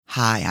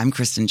Hi, I'm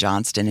Kristen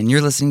Johnston, and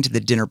you're listening to The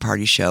Dinner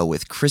Party Show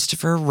with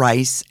Christopher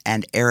Rice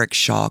and Eric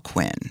Shaw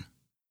Quinn.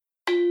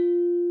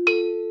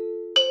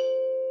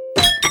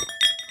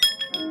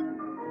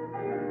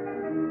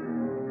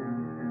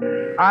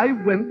 I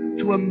went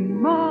to a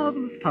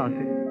marvelous party.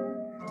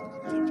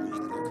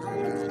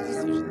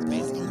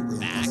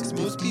 Facts.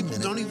 Most people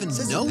don't even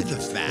know the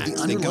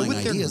facts. They go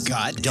with their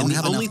gut, don't and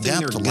have the only enough thing depth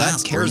their to gut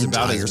last cares for an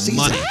about entire is season.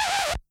 money.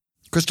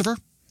 Christopher,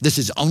 this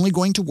is only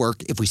going to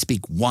work if we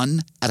speak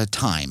one at a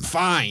time.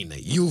 Fine.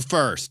 You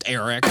first,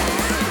 Eric.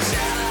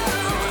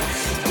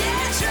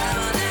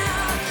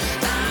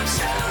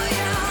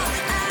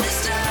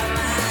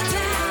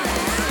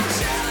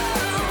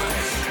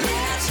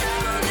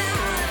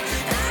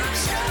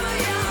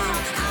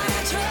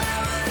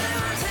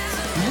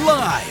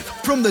 Live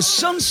from the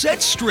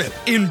Sunset Strip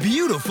in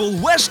beautiful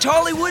West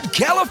Hollywood,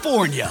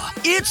 California,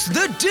 it's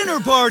The Dinner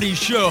Party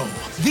Show,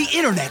 the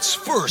internet's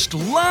first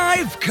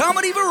live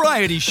comedy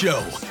variety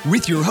show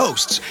with your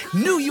hosts,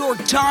 New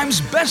York Times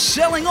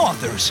best-selling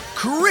authors,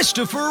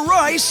 Christopher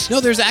Rice.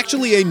 No, there's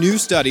actually a new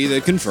study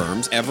that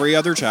confirms every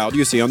other child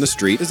you see on the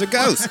street is a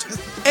ghost.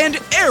 And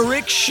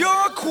Eric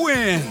Shaw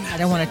Quinn. I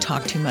don't want to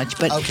talk too much,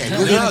 but... Okay,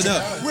 we're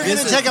going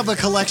to take up a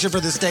collection for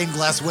the stained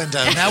glass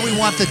window. Now we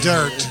want the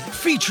dirt.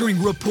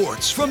 Featuring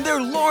reports from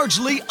their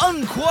largely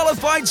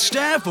unqualified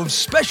staff of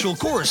special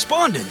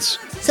correspondents.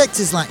 Sex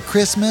is like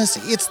Christmas.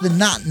 It's the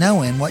not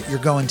knowing what you're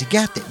going to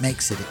get that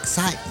makes it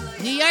exciting.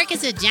 New York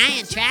is a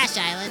giant trash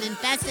island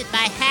infested by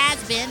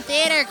has-been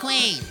theater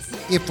queens.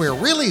 If we're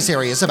really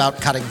serious about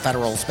cutting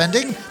federal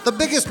spending, the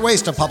biggest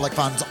waste of public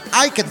funds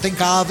I can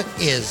think of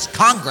is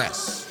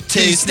Congress. 2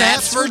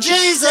 snaps for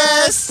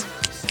Jesus!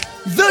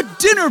 The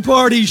Dinner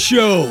Party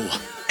Show.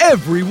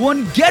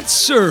 Everyone gets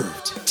served.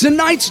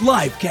 Tonight's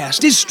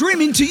livecast is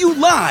streaming to you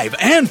live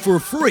and for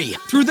free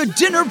through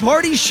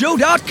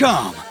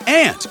thedinnerpartyshow.com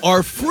and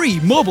our free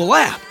mobile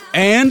app.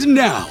 And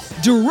now,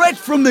 direct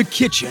from the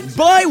kitchen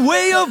by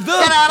way of the...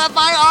 Get out of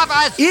my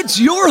office! It's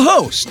your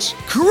hosts,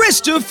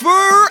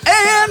 Christopher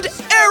and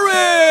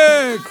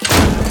Eric!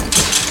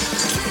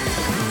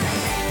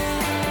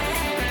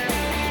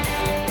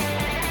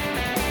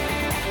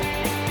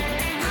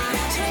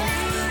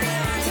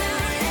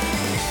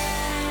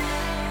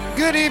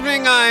 Good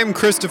evening, I'm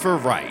Christopher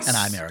Rice. And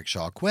I'm Eric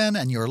Shaw Quinn,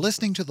 and you're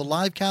listening to the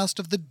live cast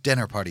of The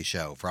Dinner Party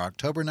Show for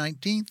October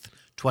 19th,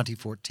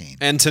 2014.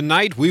 And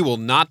tonight we will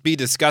not be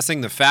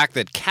discussing the fact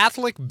that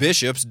Catholic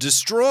bishops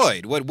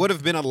destroyed what would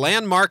have been a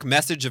landmark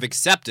message of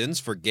acceptance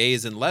for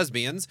gays and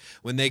lesbians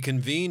when they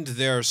convened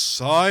their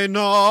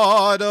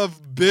synod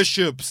of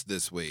bishops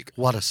this week.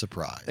 What a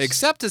surprise.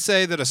 Except to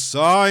say that a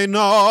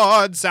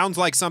synod sounds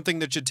like something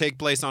that should take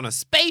place on a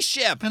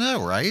spaceship. I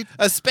know, right?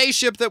 A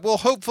spaceship that will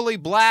hopefully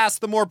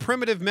blast the more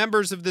primitive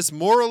members of this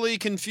morally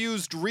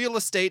confused real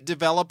estate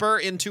developer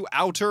into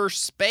outer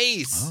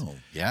space. Oh,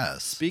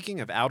 yes. Speaking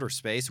of outer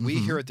space, we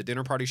here at the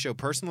Dinner Party Show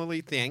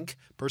personally think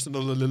rumors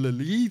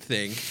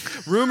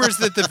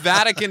that the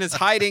Vatican is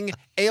hiding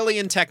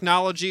alien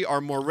technology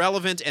are more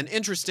relevant and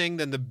interesting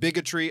than the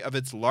bigotry of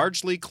its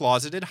largely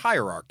closeted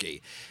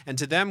hierarchy. And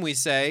to them we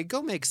say,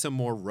 go make some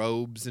more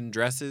robes and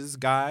dresses,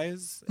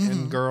 guys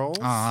and girls.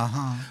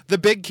 The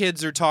big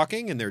kids are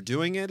talking, and they're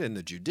doing it in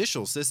the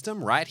judicial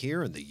system right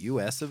here in the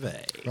U.S. of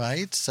A.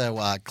 Right? So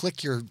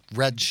click your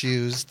red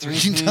shoes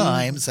 3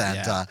 times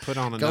and put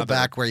on go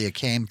back where you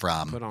came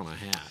from. Put on a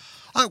hat.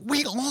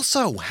 We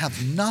also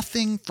have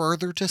nothing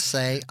further to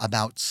say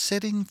about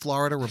sitting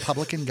Florida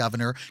Republican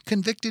governor,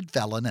 convicted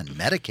felon, and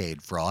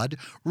Medicaid fraud,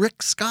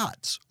 Rick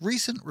Scott's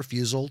recent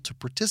refusal to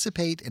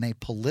participate in a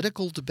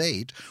political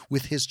debate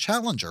with his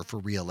challenger for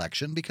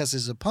re-election because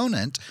his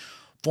opponent,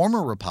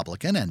 former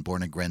Republican and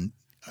born-again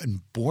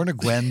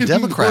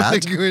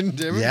Democrat.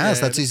 Yes,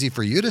 that's easy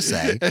for you to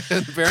say.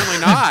 Apparently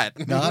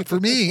not. Not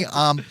for me.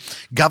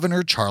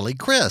 Governor Charlie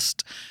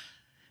Crist.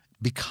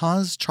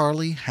 Because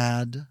Charlie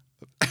had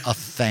a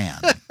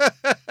fan.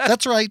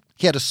 That's right.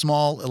 He had a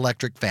small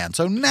electric fan.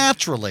 So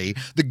naturally,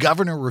 the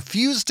governor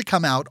refused to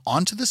come out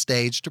onto the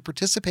stage to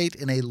participate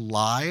in a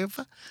live,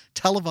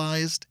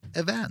 televised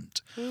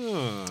event.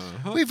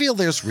 We feel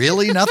there's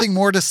really nothing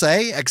more to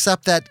say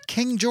except that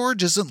King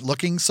George isn't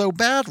looking so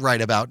bad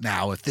right about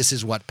now if this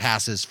is what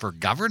passes for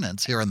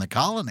governance here in the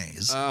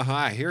colonies.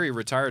 I hear he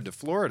retired to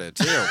Florida,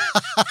 too.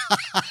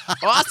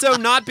 Also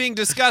not being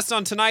discussed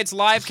on tonight's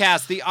live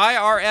cast, the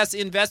IRS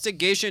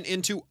investigation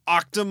into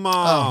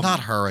Octomom. Oh,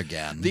 not her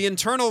again. The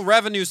Internal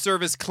Revenue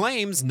Service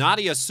claims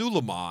Nadia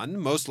Suleiman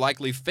most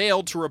likely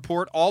failed to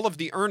report all of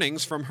the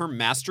earnings from her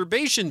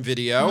masturbation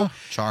video.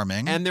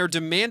 Charming. And they're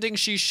demanding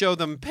she show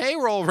them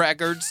payroll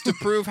records to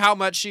prove how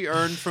much she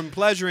earned from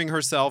pleasuring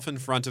herself in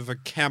front of a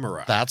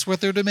camera. That's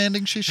what they're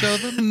demanding she show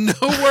them? No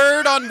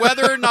word on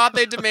whether or not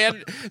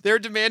they're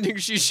demanding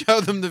she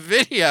show them the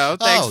video.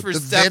 Thanks for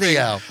stepping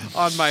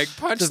on my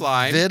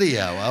punchline. The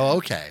video. Oh,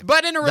 okay.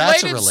 But in a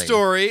related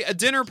story, a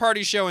Dinner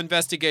Party Show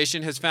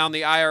investigation has found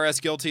the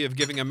IRS guilty of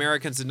giving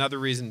Americans another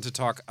reason to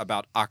talk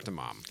about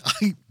Octomom.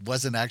 I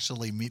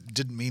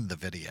didn't mean the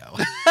video.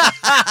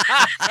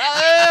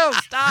 Oh,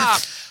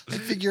 stop. I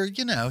figure,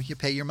 you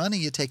pay your money,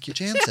 you take your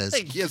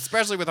chances. Yeah,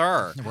 especially with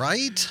her.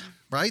 Right.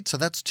 So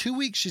that's 2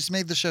 weeks. She's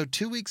made the show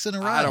 2 weeks in a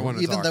row. I don't want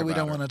to even talk though we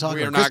about don't her. want to talk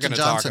We about are her. not Kristen gonna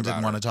talk Johnson about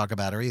didn't her. want to talk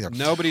about her either.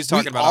 Nobody's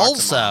talking about We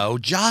Octomom. also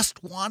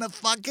just want to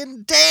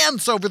fucking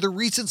dance over the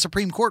recent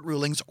Supreme Court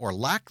rulings, or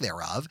lack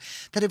thereof,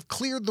 that have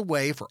cleared the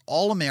way for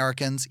all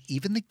Americans,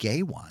 even the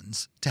gay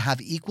ones, to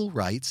have equal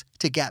rights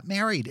to get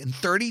married in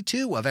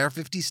 32 of our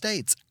 50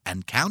 states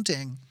and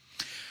counting.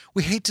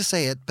 We hate to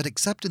say it, but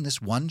except in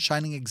this one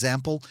shining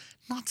example,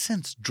 not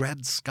since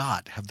Dred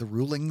Scott have the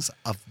rulings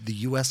of the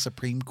U.S.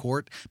 Supreme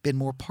Court been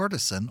more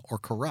partisan or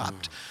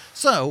corrupt.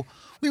 So,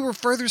 we were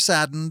further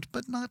saddened,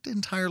 but not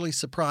entirely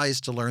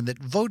surprised to learn that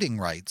voting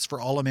rights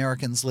for all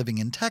Americans living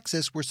in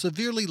Texas were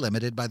severely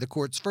limited by the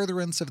court's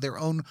furtherance of their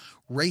own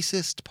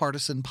racist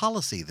partisan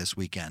policy this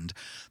weekend.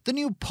 The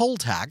new poll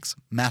tax,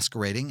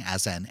 masquerading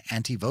as an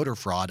anti-voter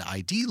fraud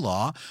ID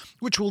law,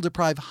 which will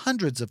deprive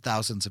hundreds of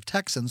thousands of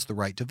Texans the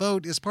right to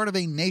vote, is part of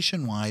a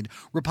nationwide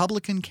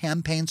Republican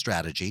campaign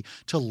strategy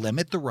to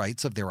limit the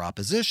rights of their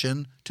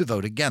opposition to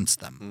vote against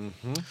them.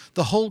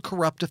 The whole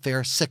corrupt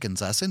affair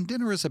sickens us, and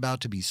dinner is about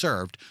to be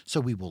served, so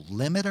we will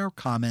limit our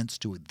comments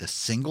to the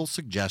single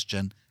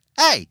suggestion,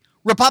 hey,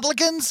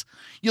 Republicans,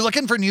 you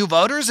looking for new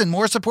voters and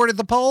more support at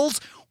the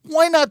polls?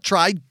 Why not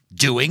try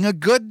doing a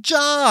good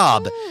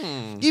job?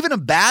 Even a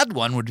bad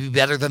one would be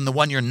better than the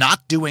one you're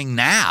not doing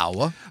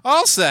now.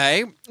 I'll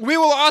say, we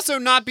will also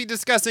not be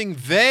discussing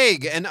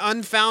vague and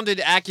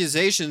unfounded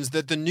accusations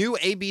that the new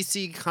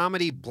ABC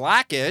comedy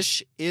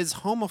Blackish is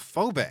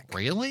homophobic.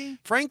 Really?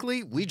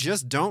 Frankly, we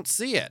just don't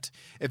see it.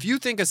 If you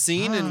think a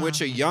scene in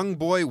which a young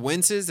boy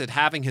winces at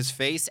having his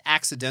face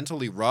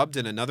accidentally rubbed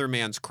in another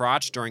man's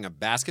crotch during a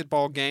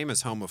basketball game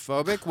is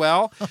homophobic,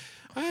 well,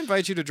 I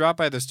invite you to drop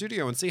by the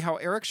studio and see how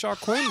Eric Shaw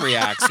Quinn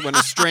reacts when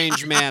a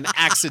strange man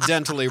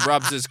accidentally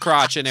rubs his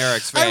crotch in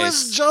Eric's face. I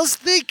was just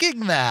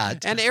thinking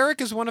that. And Eric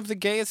is one of the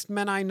gayest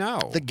men I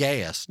know. The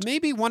gayest.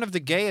 Maybe one of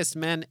the gayest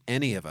men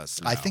any of us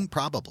know. I think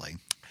probably.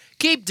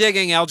 Keep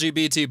digging,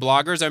 LGBT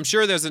bloggers. I'm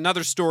sure there's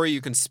another story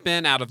you can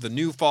spin out of the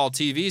new fall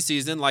TV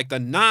season, like the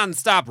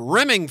non-stop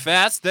rimming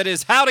fest that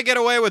is How to Get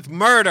Away with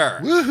Murder.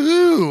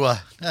 Woohoo!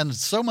 And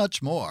so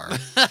much more.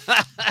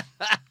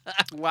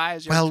 Why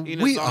is your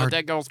penis on a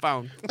dead girl's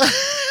phone?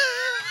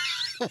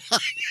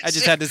 I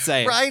just had to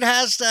say it. Right,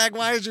 hashtag,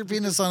 why is your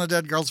penis on a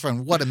dead girl's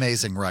phone? What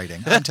amazing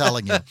writing. I'm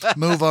telling you.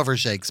 Move over,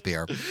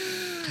 Shakespeare.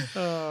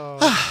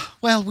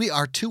 Well, we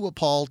are too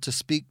appalled to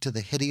speak to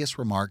the hideous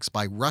remarks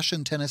by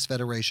Russian Tennis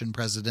Federation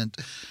President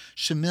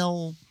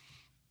Shamil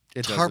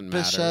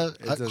Harpsichord.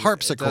 Shamil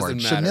Harpsichord.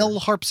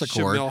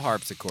 Shamil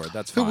Harpsichord,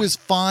 that's fine. Who was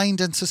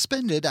fined and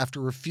suspended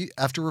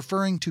after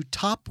referring to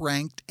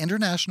top-ranked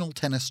international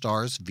tennis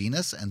stars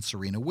Venus and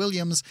Serena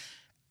Williams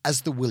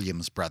as the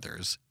Williams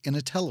brothers in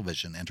a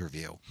television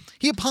interview.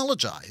 He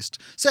apologized,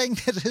 saying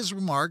that his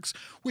remarks,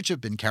 which have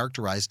been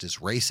characterized as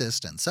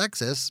racist and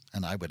sexist,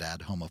 and I would add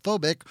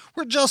homophobic,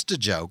 were just a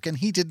joke, and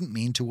he didn't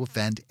mean to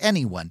offend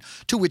anyone.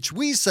 To which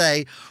we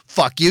say,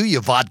 fuck you,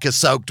 you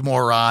vodka-soaked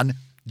moron.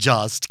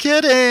 Just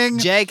kidding.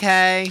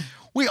 JK.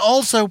 We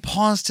also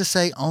pause to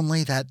say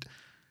only that,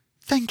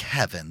 thank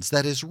heavens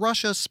that as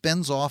Russia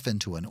spins off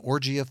into an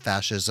orgy of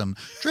fascism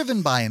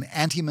driven by an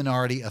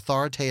anti-minority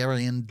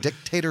authoritarian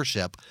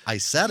dictatorship, I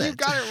said it. You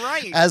got it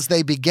right. As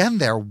they begin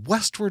their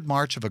westward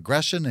march of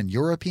aggression and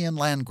European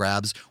land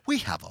grabs, we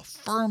have a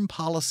firm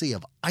policy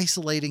of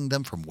isolating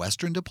them from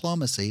Western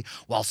diplomacy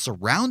while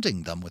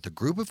surrounding them with a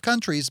group of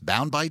countries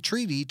bound by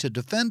treaty to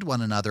defend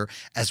one another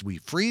as we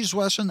freeze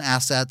Russian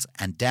assets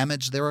and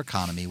damage their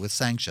economy with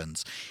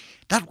sanctions.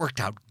 That worked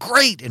out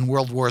great in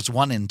World Wars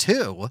I and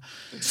II.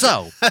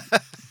 So,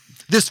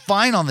 this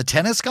fine on the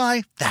tennis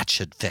guy, that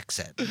should fix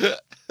it.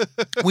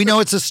 We know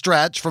it's a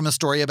stretch from a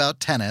story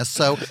about tennis,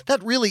 so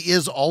that really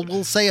is all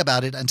we'll say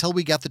about it until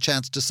we get the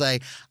chance to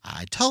say,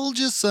 I told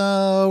you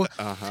so.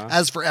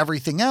 As for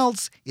everything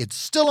else, it's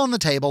still on the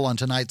table on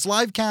tonight's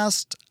live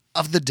cast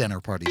of The Dinner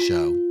Party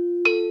Show.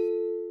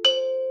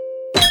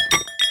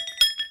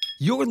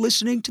 You're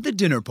listening to The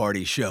Dinner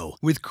Party Show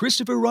with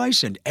Christopher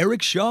Rice and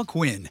Eric Shaw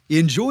Quinn.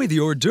 Enjoy the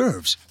hors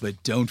d'oeuvres,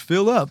 but don't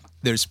fill up.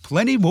 There's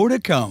plenty more to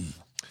come.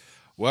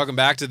 Welcome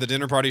back to The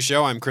Dinner Party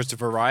Show. I'm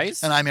Christopher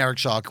Rice. And I'm Eric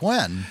Shaw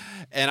Quinn.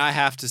 And I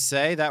have to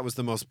say, that was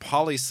the most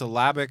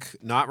polysyllabic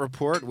not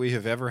report we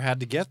have ever had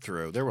to get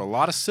through. There were a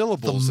lot of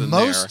syllables in there.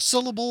 The most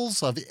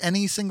syllables of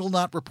any single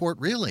not report,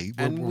 really.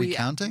 Were we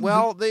counting?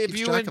 Well, if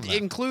you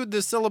include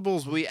the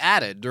syllables we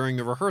added during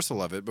the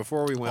rehearsal of it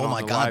before we went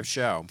on the live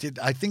show.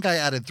 I think I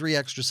added 3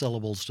 extra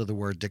syllables to the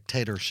word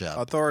dictatorship.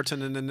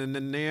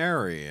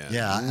 Authoritarian.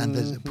 Yeah, and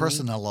the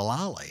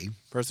personality.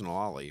 We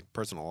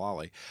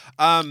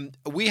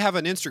have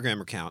an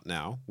Instagram account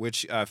now,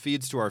 which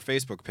feeds to our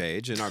Facebook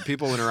page, and our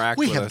people interact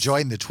with us. We have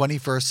joined the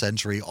 21st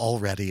century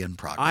already in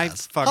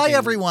progress. Hi,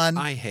 everyone.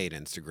 I hate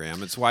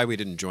Instagram. It's why we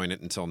didn't join it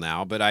until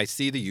now, but I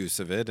see the use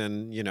of it,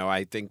 and,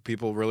 I think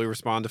people really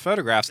respond to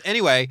photographs.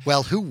 Anyway.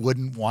 Well, who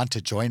wouldn't want to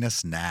join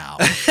us now?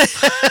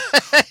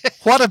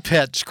 What a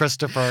pitch,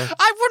 Christopher.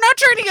 We're not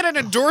trying trying to get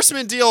an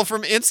endorsement deal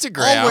from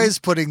Instagram. Always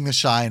putting the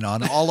shine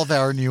on all of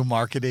our new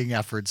marketing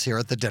efforts here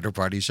at the Dinner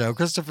Party Show.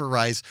 Christopher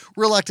Rice,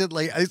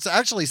 reluctantly, it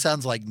actually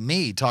sounds like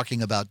me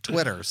talking about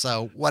Twitter,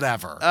 so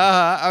whatever.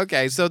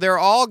 Okay, so they're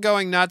all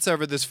going nuts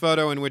over this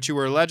photo in which you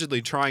were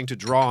allegedly trying to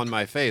draw on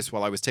my face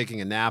while I was taking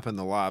a nap in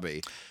the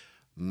lobby.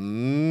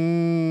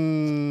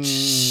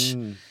 Shh.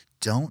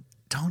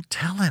 Don't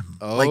tell him.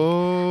 Oh. Like,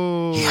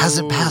 he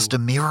hasn't passed a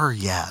mirror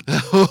yet.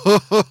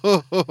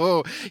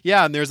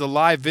 Yeah, and there's a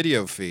live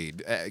video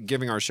feed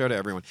giving our show to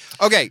everyone.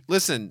 Okay,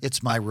 listen.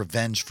 It's my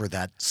revenge for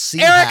that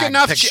Eric,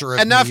 enough picture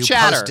of me you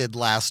chatter. posted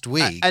last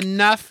week.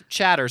 Enough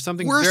chatter.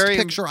 Something Worst very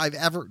picture I've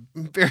ever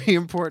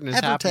important is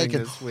ever happening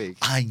taken this week.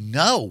 I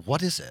know.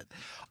 What is it?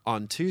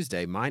 On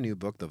Tuesday, my new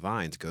book, The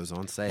Vines, goes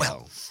on sale.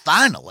 Well,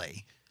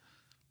 finally.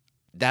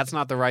 That's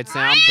not the right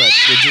sound, but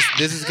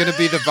this is going to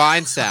be the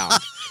Vine sound.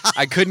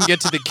 I couldn't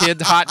get to the kid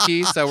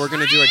hotkey, so we're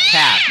going to do a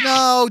cat.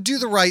 No, do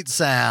the right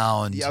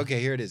sound. Yeah, okay,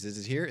 here it is. Is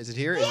it here? Is it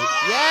here? Is it?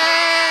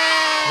 Yay!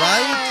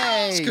 Right?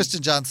 As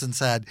Kristen Johnson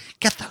said,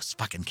 get those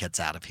fucking kids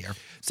out of here.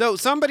 So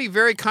somebody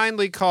very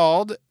kindly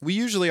called.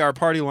 Our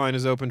party line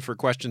is open for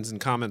questions and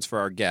comments for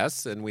our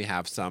guests, and we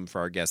have some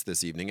for our guests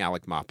this evening,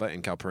 Alec Mapa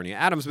and Calpernia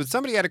Addams. But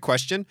somebody had a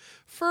question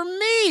for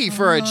me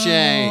for a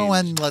change. Oh,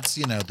 and let's,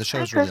 the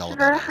show's Hi, really all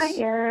about Christopher. us.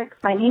 Hi, Eric.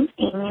 My name's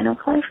Amy, and I'm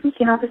calling from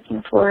St.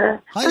 Augustine,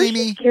 Florida. Hi, I was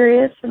Amy. just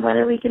curious on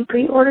whether we can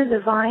pre-order the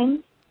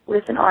Vine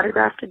with an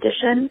autographed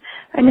edition.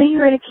 I know you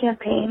write a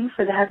campaign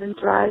for the Heavens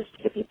Rise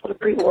to get people to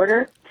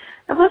pre-order.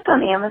 I've looked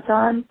on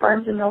Amazon,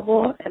 Barnes &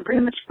 Noble, and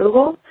pretty much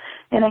Google,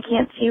 and I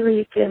can't see where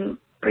you can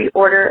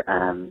pre-order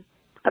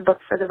a book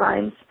for the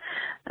Vines.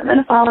 I've been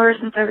a follower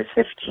since I was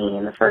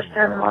 15. The first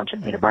time my mom took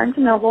me to Barnes &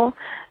 Noble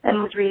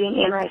and was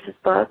reading Anne Rice's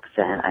books,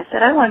 and I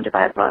said I wanted to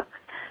buy a book.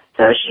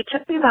 So she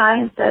took me by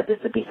and said this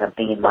would be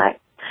something you'd like.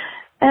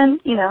 And,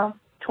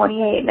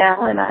 28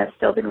 now, and I've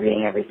still been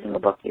reading every single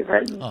book you've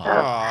written. So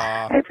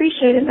I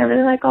appreciate it, and I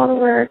really like all the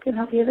work, and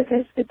hope you have a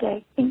good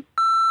day. Thanks.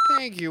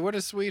 Thank you. What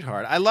a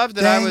sweetheart. I love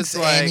that. Thanks, I was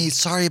like, Amy.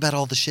 Sorry about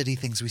all the shitty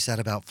things we said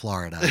about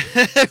Florida.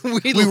 we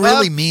We love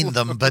really mean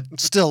them, but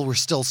we're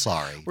still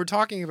sorry. We're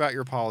talking about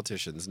your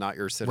politicians, not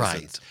your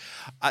citizens.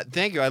 Right.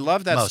 Thank you. I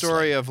love that Mostly.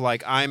 story of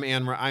like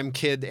I'm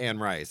Kid Anne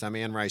Rice. I'm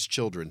Anne Rice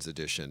Children's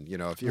Edition.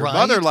 If your Right?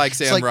 mother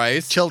likes It's Anne like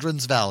Rice,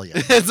 Children's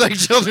Valiant. it's like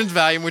Children's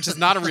Valium, which is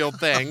not a real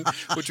thing,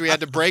 which we had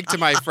to break to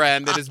my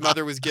friend that his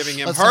mother was giving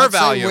him Let's her not say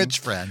Valium. which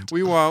friend.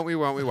 We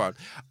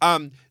won't.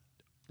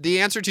 The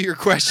answer to your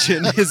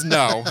question is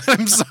no.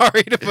 I'm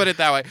sorry to put it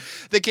that way.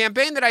 The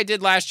campaign that I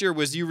did last year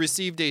was you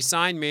received a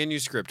signed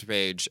manuscript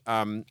page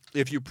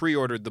if you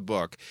pre-ordered the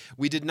book.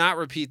 We did not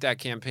repeat that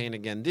campaign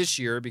again this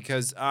year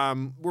because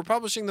we're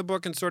publishing the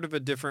book in sort of a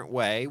different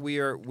way.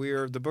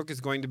 The book is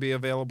going to be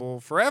available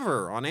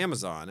forever on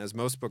Amazon, as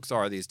most books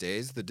are these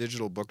days. The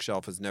digital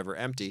bookshelf is never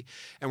empty.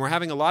 And we're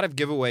having a lot of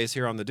giveaways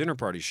here on the Dinner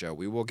Party Show.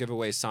 We will give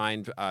away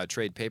signed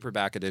trade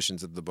paperback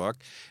editions of the book,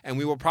 and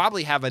we will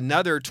probably have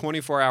another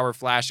 24-hour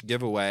flash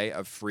giveaway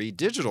of free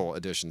digital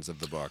editions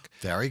of the book.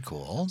 Very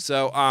cool.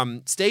 So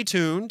stay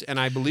tuned, and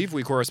I believe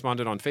we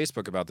corresponded on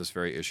Facebook about this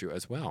very issue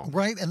as well.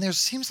 Right, and there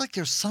seems like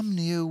there's some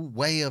new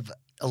way of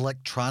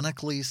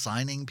electronically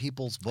signing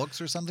people's books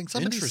or something.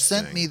 Somebody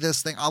sent me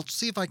this thing. I'll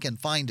see if I can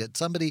find it.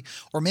 Somebody,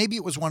 or maybe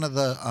it was one of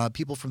the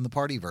people from the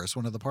Partyverse,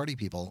 one of the party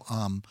people,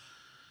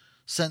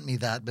 sent me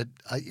that, but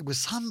it was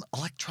some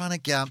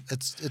electronic. Yeah,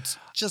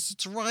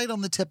 it's right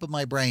on the tip of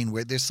my brain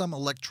where there's some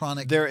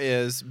electronic. There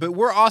is, but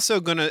we're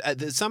also gonna.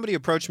 Somebody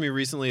approached me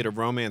recently at a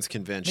romance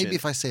convention. Maybe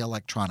if I say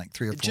electronic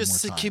 3 or 4 more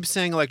times. Just keep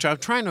saying electronic.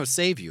 I'm trying to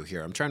save you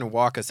here. I'm trying to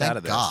walk us out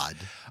of this. God.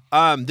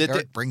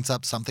 Eric brings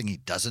up something he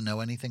doesn't know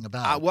anything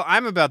about. Well,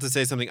 I'm about to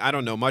say something I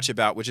don't know much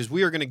about, which is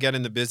we are going to get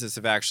in the business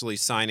of actually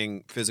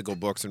signing physical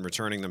books and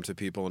returning them to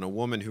people. And a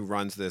woman who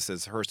runs this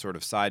as her sort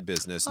of side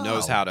business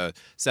knows how to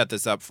set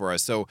this up for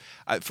us. So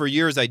for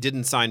years, I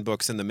didn't sign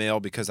books in the mail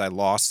because I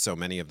lost so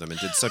many of them and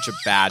did such a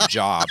bad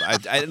job.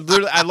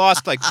 I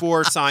lost like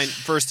 4 signed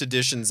first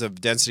editions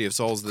of Density of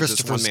Souls that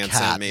this one man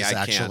sent me. Is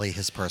actually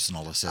his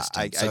personal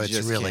assistant. So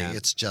it's really,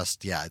 it's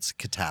a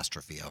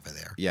catastrophe over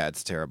there. Yeah,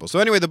 it's terrible. So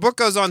anyway, the book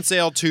goes on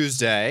sale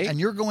Tuesday. And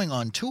you're going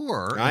on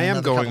tour. I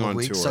am going on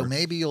weeks, tour. So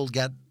maybe you'll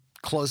get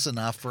close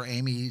enough for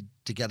Amy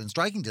to get in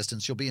striking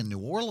distance. You'll be in New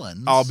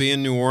Orleans. I'll be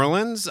in New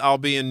Orleans. I'll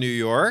be in New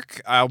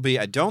York. I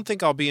don't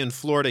think I'll be in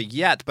Florida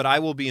yet, but I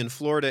will be in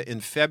Florida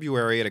in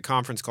February at a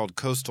conference called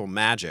Coastal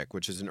Magic,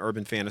 which is an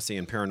urban fantasy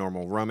and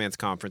paranormal romance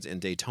conference in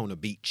Daytona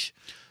Beach.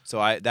 So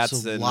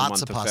that's in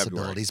lots the month of of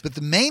possibilities. February. But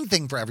the main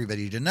thing for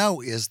everybody to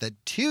know is that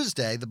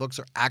Tuesday the books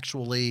are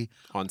actually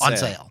on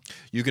sale.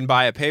 You can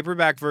buy a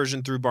paperback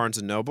version through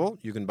Barnes & Noble.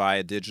 You can buy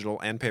a digital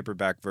and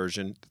paperback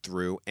version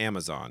through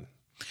Amazon.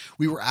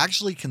 We were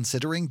actually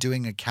considering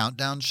doing a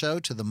countdown show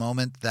to the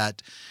moment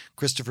that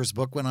Christopher's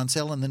book went on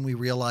sale, and then we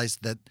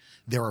realized that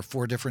there are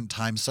 4 different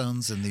time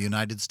zones in the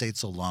United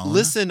States alone.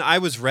 Listen, I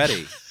was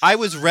ready. We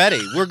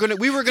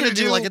were gonna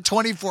do like a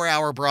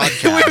 24-hour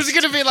broadcast. It was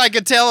gonna be like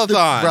a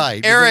telethon.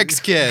 Right. Eric's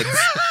kids.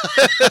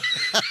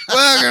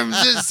 Welcome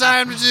to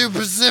Time to do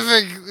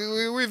Pacific.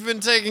 We've been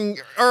taking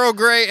Earl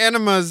Grey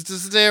enemas to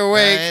stay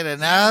awake. Right,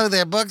 and now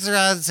their books are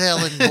on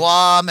sale in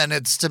Guam, and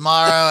it's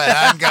tomorrow, and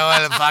I'm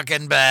going to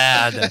fucking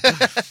bed.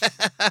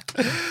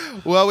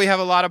 Well, we have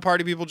a lot of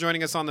party people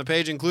joining us on the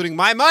page, including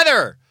my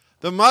mother,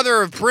 the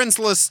mother of Prince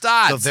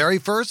Lestat. The very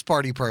first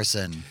party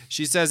person.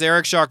 She says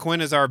Eric Shaw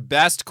Quinn is our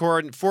best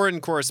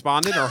foreign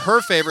correspondent, or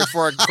her favorite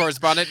foreign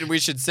correspondent, and we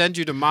should send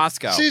you to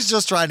Moscow. She's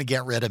just trying to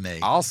get rid of me.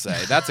 I'll say.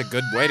 That's a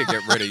good way to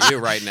get rid of you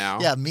right now.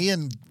 Yeah, me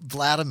and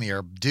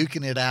Vladimir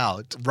duking it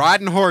out.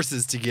 Riding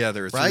horses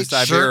together through Right?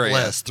 Siberia.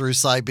 Shirtless through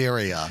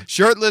Siberia.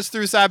 Shirtless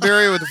through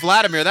Siberia with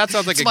Vladimir. That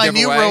sounds like It's a my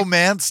giveaway. new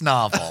romance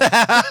novel.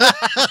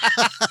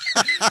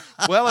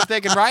 Well, if they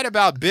can write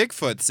about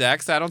Bigfoot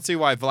sex, I don't see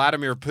why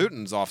Vladimir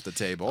Putin's off the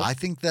table. I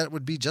think that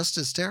would be just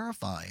as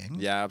terrifying.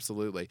 Yeah,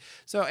 absolutely.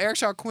 So, Eric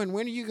Shaw Quinn,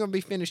 when are you going to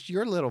be finished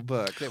your little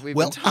book that we've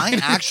Well, been talking I'm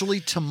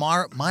actually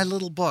tomorrow. My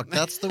little book.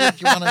 That's the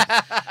word you want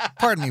to.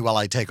 Pardon me while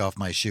I take off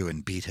my shoe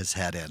and beat his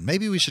head in.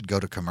 Maybe we should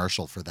go to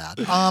commercial for that.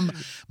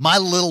 My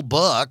little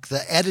book,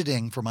 the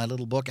editing for my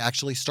little book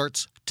actually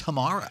starts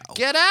tomorrow.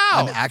 Get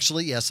out! I'm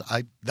actually, yes,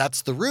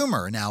 that's the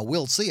rumor. Now,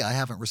 we'll see. I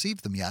haven't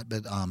received them yet,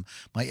 but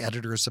my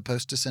editor is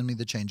supposed to send me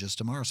the changes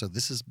tomorrow. So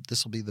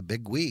this will be the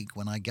big week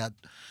when I get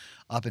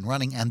up and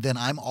running. And then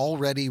I'm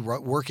already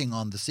working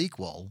on the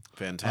sequel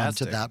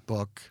Fantastic. to that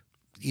book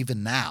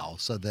even now,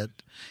 so that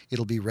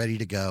it'll be ready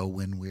to go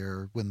when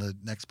the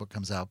next book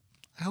comes out,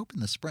 I hope in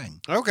the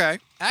spring. Okay,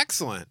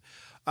 excellent.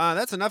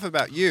 That's enough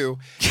about you.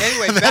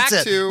 Anyway, That's back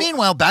it. to...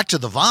 Meanwhile, back to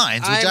The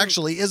Vines, which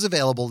actually is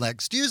available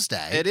next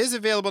Tuesday. It is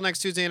available next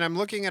Tuesday, and I'm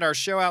looking at our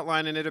show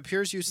outline, and it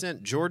appears you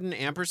sent Jordan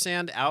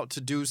Ampersand out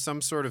to do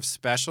some sort of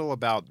special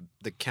about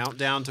the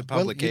countdown to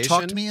publication.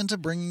 Well, you talked me into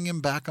bringing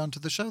him back onto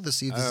the show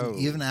this evening,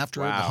 even after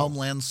wow.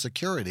 Homeland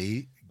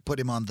Security put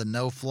him on the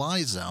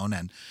no-fly zone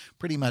and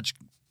pretty much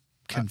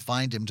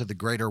confined him to the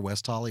greater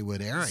West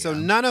Hollywood area. So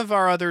none of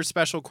our other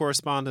special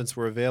correspondents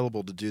were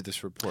available to do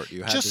this report.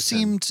 You had just to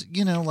seemed,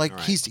 like All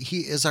right. he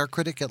is our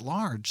critic at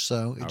large,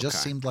 so it just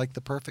Okay. seemed like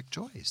the perfect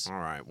choice. All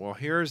right. Well,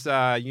 here's,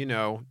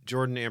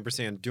 Jordan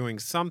Ampersand doing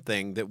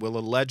something that will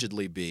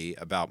allegedly be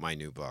about my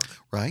new book.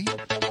 Right?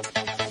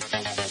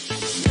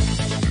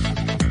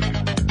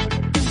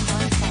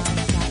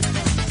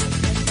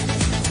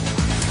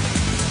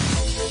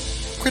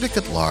 Critic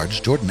at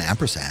large, Jordan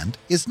Ampersand,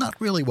 is not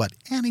really what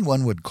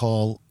anyone would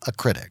call a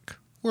critic.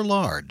 We're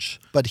large.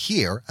 But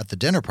here, at the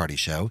Dinner Party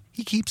Show,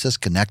 he keeps us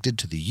connected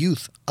to the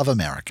youth of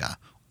America,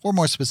 or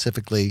more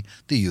specifically,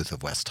 the youth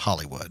of West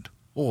Hollywood.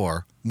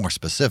 Or, more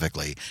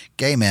specifically,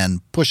 gay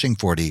men pushing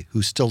 40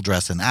 who still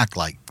dress and act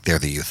like they're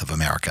the youth of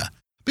America.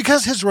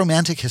 Because his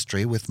romantic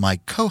history with my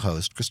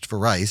co-host, Christopher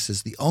Rice,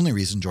 is the only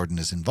reason Jordan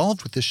is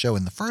involved with this show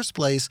in the first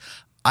place,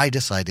 I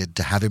decided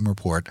to have him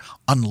report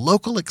on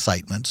local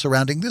excitement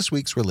surrounding this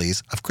week's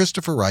release of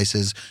Christopher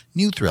Rice's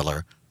new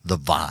thriller, The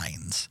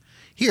Vines.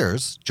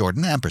 Here's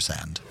Jordan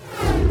Ampersand.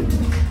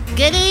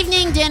 Good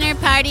evening, Dinner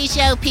Party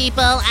Show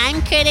people.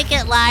 I'm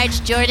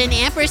critic-at-large Jordan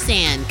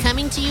Ampersand,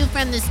 coming to you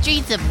from the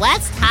streets of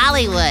West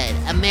Hollywood,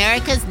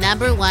 America's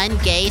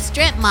 #1 gay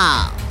strip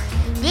mall.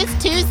 This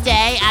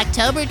Tuesday,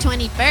 October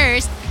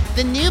 21st,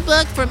 the new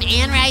book from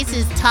Anne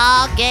Rice's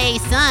tall, gay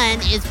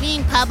son is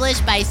being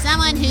published by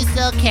someone who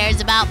still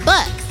cares about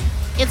books.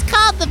 It's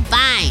called The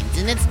Vines,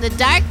 and it's the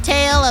dark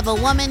tale of a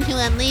woman who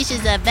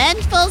unleashes a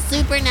vengeful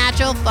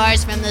supernatural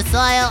force from the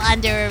soil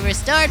under a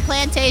restored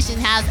plantation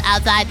house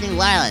outside New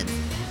Orleans.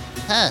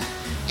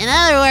 In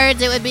other words,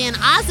 it would be an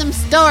awesome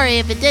story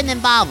if it didn't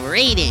involve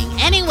reading.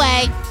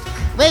 Anyway,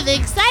 with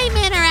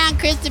excitement around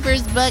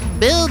Christopher's book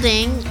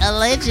building,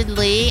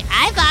 allegedly,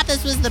 I thought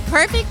this was the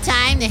perfect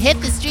time to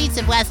hit the streets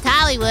of West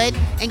Hollywood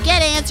and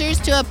get answers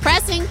to a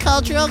pressing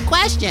cultural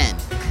question.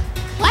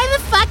 Why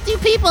the fuck do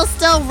people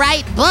still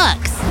write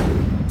books?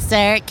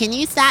 Sir, can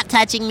you stop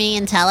touching me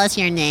and tell us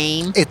your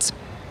name? It's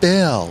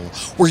Bill.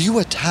 Were you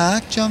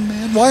attacked, young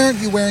man? Why aren't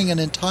you wearing an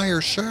entire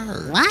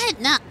shirt? What?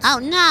 No. Oh,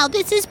 no.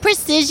 This is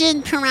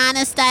precision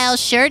piranha-style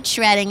shirt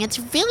shredding. It's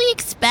really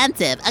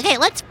expensive. Okay,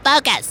 let's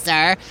focus,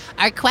 sir.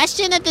 Our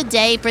question of the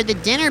day for the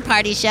Dinner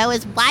Party Show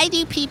is, why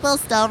do people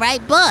still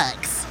write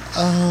books?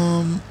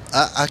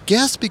 I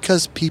guess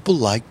because people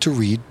like to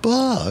read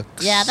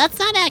books. Yeah, that's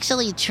not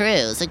actually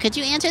true. So could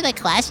you answer the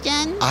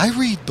question? I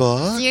read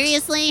books.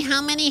 Seriously?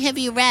 How many have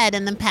you read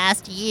in the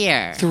past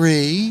year?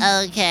 3.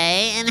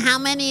 Okay, and how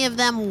many of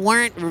them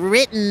weren't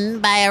written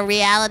by a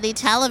reality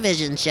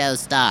television show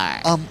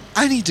star?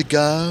 I need to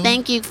go.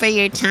 Thank you for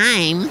your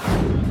time.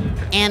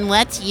 And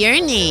what's your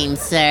name,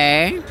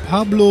 sir?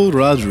 Pablo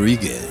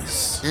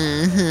Rodriguez.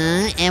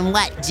 And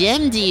what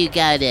gym do you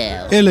go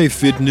to? LA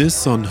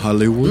Fitness on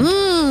Hollywood.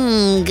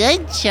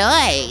 Good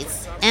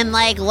choice. And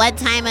what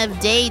time of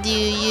day do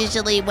you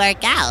usually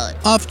work out?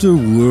 After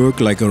work,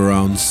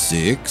 around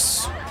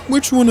 6.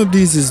 Which one of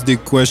these is the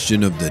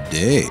question of the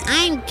day?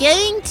 I'm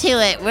getting to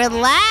it.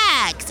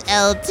 Relax,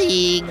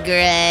 LT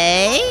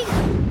Gray.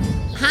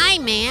 Hi,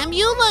 ma'am.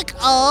 You look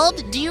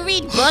old. Do you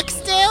read books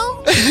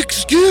still?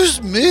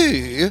 Excuse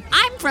me.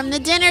 I'm from the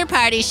Dinner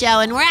Party Show,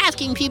 and we're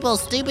asking people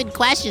stupid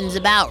questions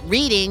about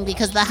reading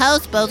because the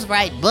hosts both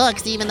write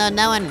books, even though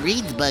no one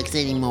reads books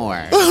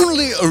anymore.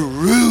 Only a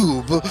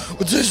rube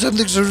would say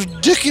something so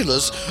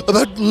ridiculous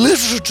about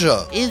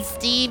literature. Is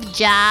Steve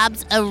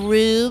Jobs a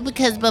rube?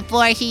 Because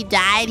before he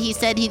died, he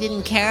said he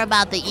didn't care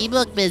about the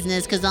ebook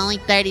business because only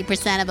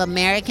 30% of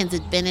Americans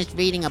had finished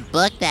reading a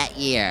book that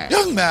year.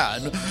 Young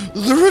man,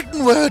 the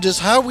written word is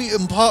how we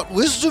impart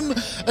wisdom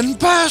and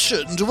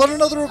passion to one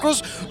another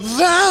across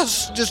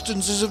vast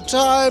distances of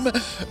time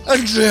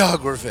and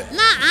geography.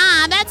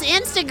 Nuh-uh, that's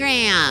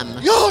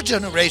Instagram. Your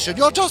generation,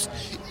 you're just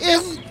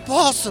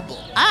impossible.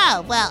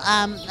 Oh, well,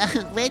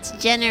 which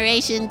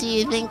generation do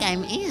you think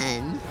I'm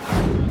in?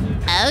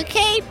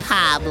 Okay,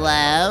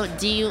 Pablo,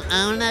 do you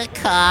own a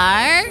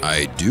car?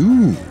 I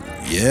do,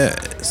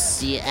 yes.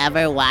 Do you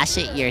ever wash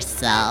it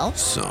yourself?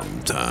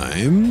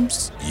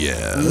 Sometimes,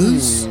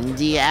 yes.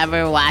 Do you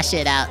ever wash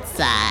it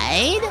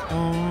outside?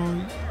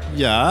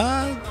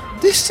 Yeah.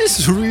 This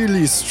is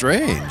really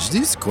strange.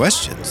 These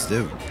questions,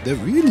 they're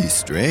really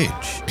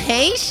strange.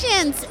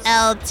 Patience,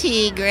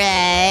 LT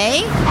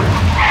Gray.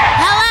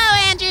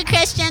 Hello, Andrew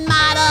Christian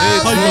Model.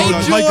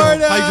 Hi,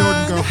 Jordan. Hi,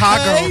 Jordan, girl.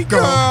 Hi,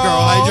 girl.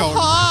 Hi,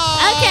 Jordan.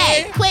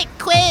 Okay, quick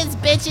quiz,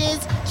 bitches.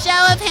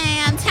 Show of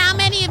hands, how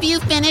many of you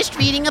finished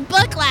reading a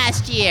book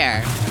last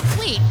year?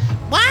 Wait,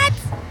 what?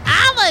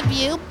 All of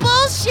you?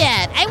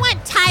 Bullshit. I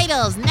want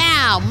titles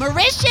now.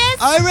 Mauritius?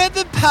 I read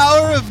The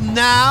Power of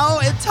Now.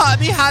 It taught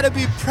me how to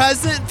be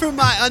present for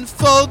my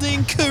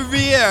unfolding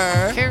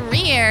career.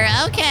 Career?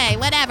 Okay,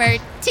 whatever.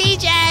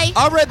 TJ?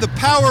 I read The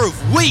Power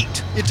of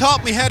Wheat. It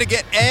taught me how to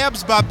get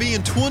abs by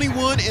being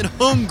 21 and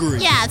hungry.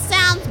 Yeah,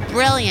 sounds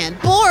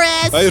brilliant.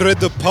 Boris? I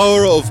read The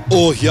Power of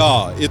Oh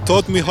Yeah. It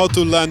taught me how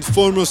to land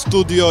former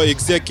studio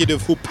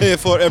executive who pay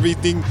for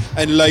everything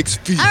and likes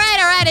feet. All right,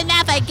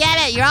 enough. I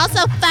get it. You're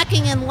also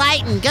fucking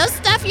enlightened. Go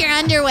stuff your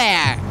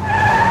underwear.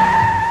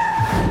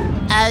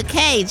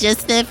 Okay,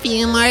 just a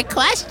few more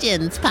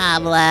questions,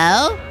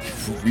 Pablo.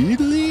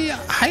 Really?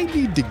 I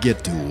need to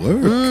get to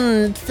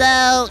work.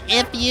 So,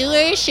 if you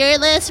were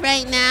shirtless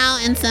right now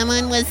and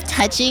someone was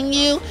touching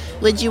you,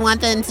 would you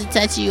want them to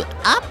touch you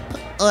up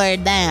or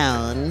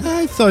down?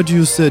 I thought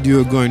you said you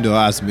were going to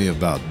ask me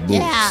about books.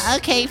 Yeah,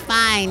 okay,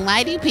 fine.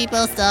 Why do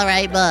people still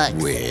write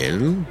books?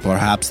 Well,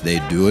 perhaps they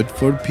do it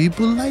for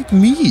people like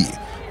me,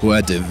 who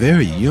at a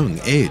very young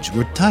age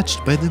were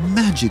touched by the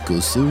magical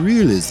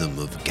surrealism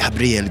of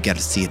Gabriel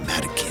Garcia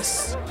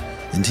Marquez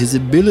and his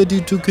ability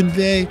to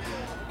convey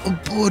a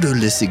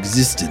borderless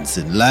existence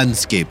in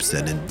landscapes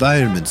and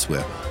environments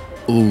where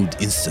old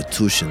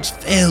institutions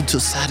fail to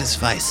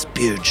satisfy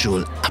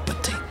spiritual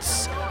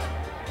appetites.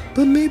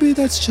 But maybe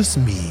that's just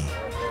me.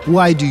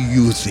 Why do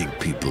you think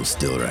people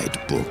still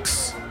write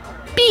books?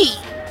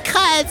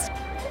 Because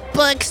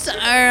books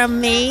are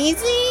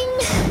amazing.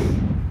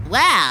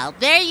 Well,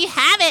 there you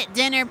have it,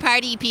 dinner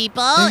party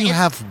people. There you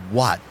have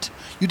what?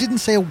 You didn't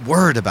say a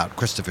word about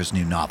Christopher's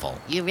new novel.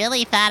 You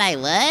really thought I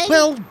would?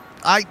 Well,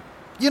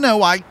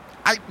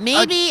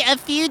 Maybe a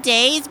few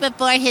days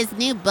before his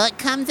new book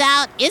comes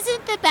out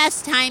isn't the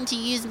best time to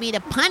use me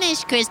to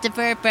punish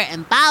Christopher for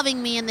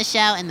involving me in the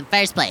show in the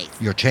first place.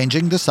 You're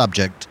changing the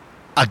subject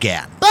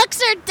again.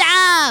 Books are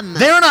dumb.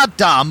 They're not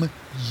dumb.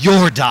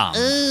 You're dumb.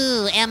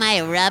 Ooh, am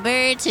I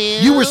rubber too?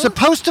 You were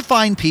supposed to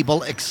find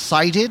people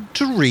excited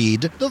to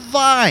read The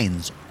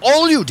Vines.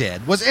 All you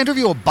did was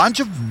interview a bunch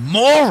of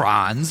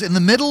morons in the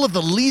middle of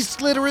the least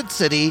literate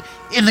city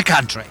in the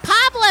country.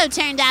 Pablo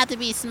turned out to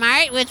be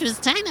smart, which was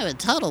kind of a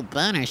total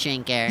boner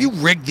shrinker. You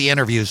rigged the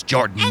interviews,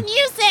 Jordan. And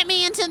you sent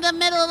me into the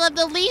middle of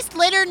the least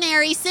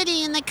literary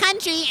city in the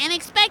country and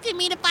expected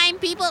me to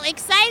find people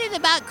excited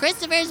about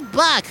Christopher's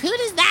book. Who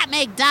does that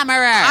make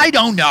dumberer? I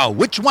don't know.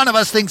 Which one of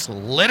us thinks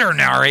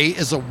literary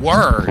is a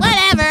word?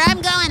 Whatever,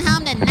 I'm going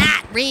home to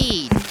not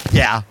read.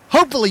 Yeah,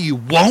 hopefully you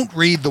won't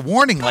read the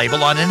warning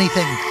label on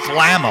anything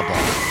flammable.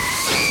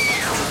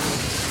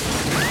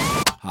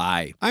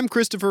 Hi, I'm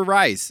Christopher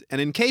Rice, and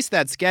in case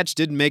that sketch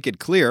didn't make it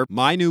clear,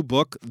 my new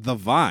book, The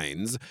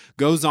Vines,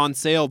 goes on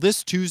sale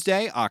this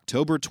Tuesday,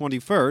 October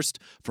 21st,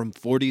 from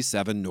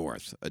 47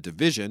 North, a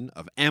division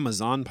of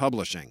Amazon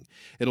Publishing.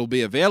 It'll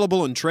be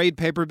available in trade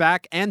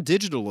paperback and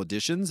digital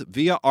editions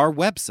via our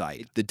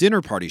website,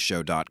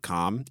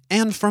 thedinnerpartyshow.com,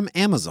 and from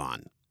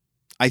Amazon.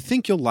 I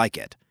think you'll like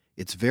it.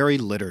 It's very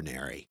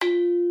literary.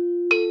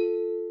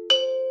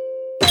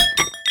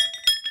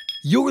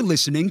 You're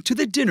listening to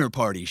The Dinner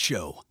Party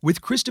Show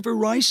with Christopher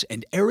Rice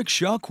and Eric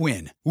Shaw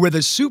Quinn, where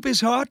the soup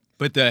is hot,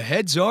 but the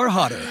heads are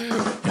hotter.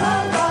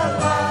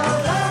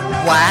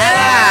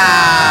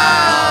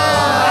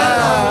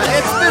 Wow!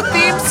 It's the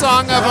theme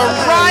song of a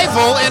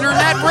rival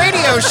internet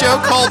radio show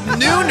called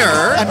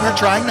Nooner. And we're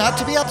trying not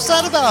to be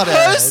upset about it.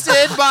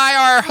 Hosted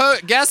by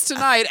our guest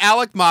tonight,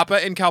 Alec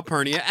Mapa and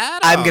Calpernia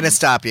Addams. I'm gonna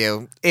stop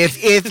you.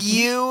 If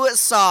you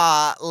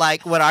saw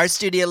like what our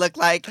studio looked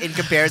like in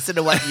comparison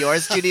to what your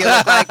studio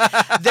looked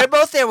like, they're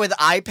both there with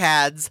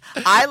iPads.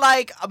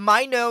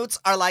 My notes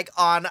are like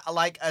on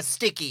like a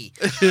sticky.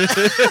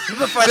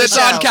 That's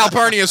on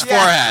Calpernia's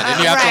forehead, and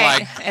you have to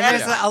like. And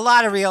there's a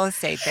lot of real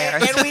estate there.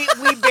 And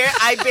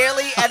I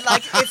barely, and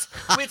like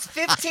it's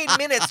 15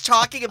 minutes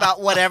talking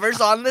about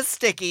whatever's on the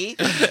sticky,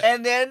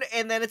 and then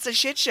it's a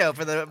shit show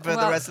for the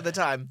rest of the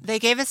time. They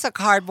gave us a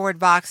cardboard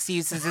box to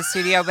use as a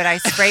studio, but I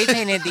spray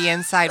painted the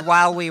inside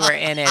while we were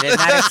in it, and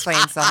that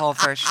explains the whole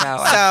first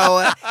show.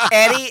 So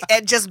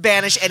just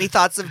banish any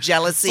thoughts of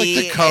jealousy. It's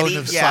like the cone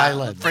of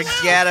silence.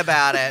 Forget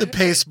about it. The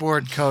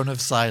pasteboard cone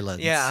of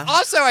silence. Yeah.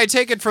 Also, I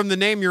take it from the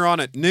name you're on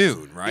at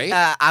noon,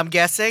 right? I'm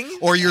guessing.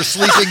 Or you're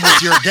sleeping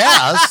with your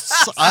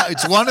guests.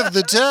 It's one of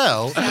the two.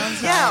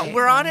 Yeah,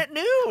 we're on at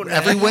noon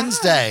every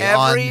Wednesday.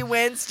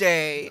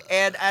 Wednesday,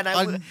 and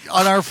on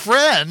our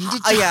friend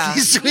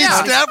Sweets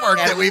Network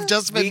that we've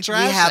just been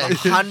trashing. We have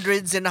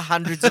hundreds and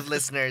hundreds of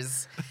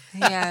listeners.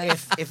 Yeah,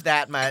 if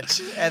that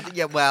much.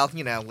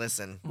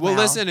 Listen. Well,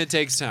 listen, it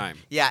takes time.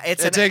 Yeah, it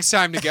takes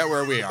time to get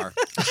where we are.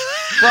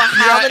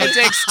 It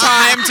takes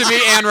time to be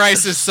Anne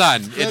Rice's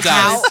son. It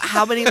does.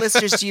 How many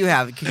listeners do you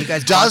have? Can you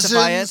guys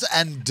quantify it? Dozens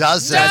and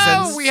dozens.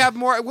 No, we have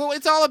more. Well,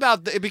 it's all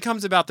about. It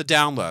becomes about the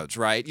downloads,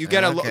 right? You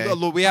get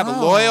we have a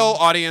loyal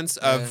audience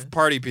of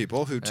party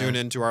people who tune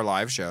into our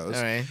live shows.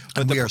 All right.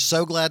 And we are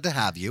so glad to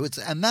have you.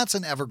 And that's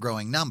an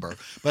ever-growing number.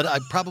 But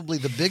probably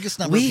the biggest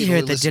number. We of people here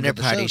who at the listen Dinner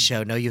to the Party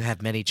Show know you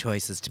have many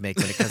choices to make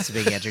when it comes to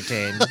being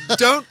entertained.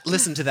 Don't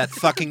listen to that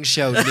fucking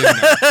show,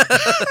 Nooner.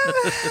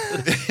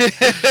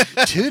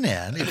 Tune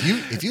in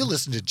if you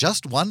listen to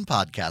just one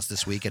podcast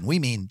this week, and we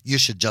mean you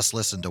should just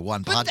listen to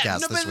one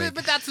podcast this week.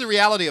 But that's the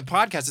reality of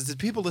podcasts is that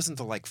people listen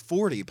to like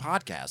 40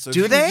 podcasts. So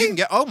do they? You can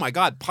get, oh my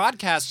God,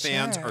 podcast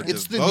fans are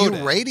It's devoted. the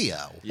new radio.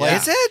 Yeah.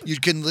 Is it? You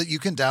can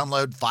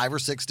download 5 or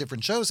 6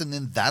 different shows, and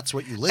then that's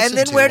what you listen to.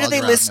 And then where do while they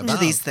you're out listen and to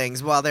about. these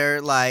things while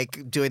they're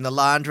like doing the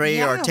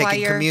laundry or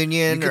taking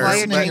communion or while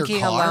you're in your drinking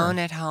car. alone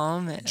at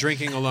home.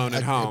 Drinking alone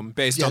at home,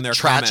 based on their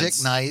tragic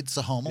comments. nights,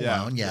 Home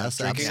Alone. Yes,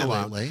 drinking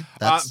absolutely.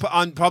 alone.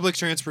 On public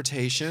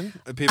transportation,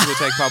 people who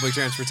take public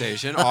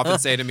transportation often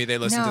say to me they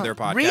listen to their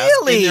podcast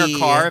really? in their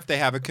car if they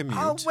have a commute.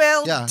 Oh,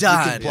 well done.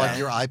 You can plug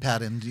your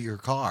iPad into your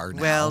car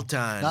now. Well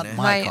done. Not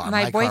my car.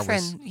 My car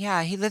boyfriend,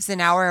 he lives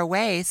an hour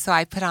away, so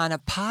I put on a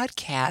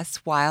podcast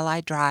while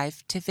I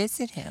drive to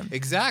visit him.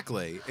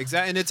 Exactly.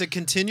 And it's a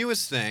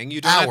continuous thing.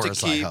 You don't have to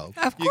keep. I hope.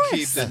 Of you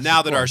course. keep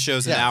now that our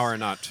show's an hour and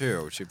not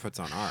 2, she puts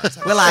on ours.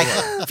 Well, I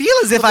feel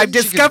as if I've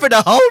discovered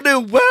a whole new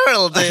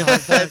world.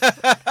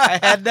 I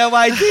had no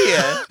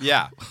idea.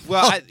 Yeah.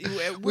 Well,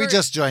 we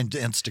just joined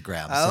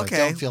Instagram, so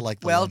don't feel like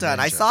the well Lone done.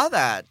 I Ranger. saw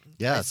that.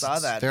 Yes, I saw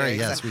that.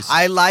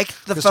 I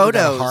liked the Christopher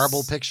got photos. a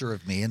horrible picture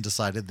of me and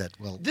decided that,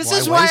 this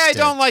is why I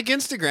don't like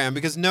Instagram,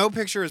 because no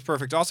picture is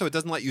perfect. Also, it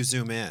doesn't let you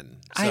zoom in.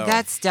 So.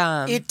 That's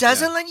dumb. It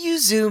doesn't let you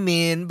zoom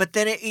in, but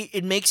then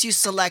it makes you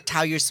select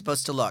how you're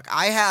supposed to look.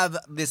 I have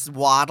this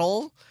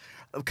waddle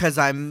because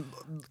I'm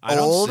old. I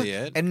don't see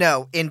it. And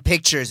no, in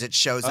pictures it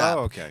shows up.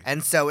 Oh, okay.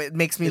 And so it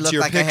makes me It's look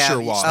your like I picture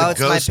have. waddle. Oh, it's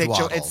my Ghost picture.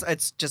 waddle.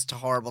 It's just a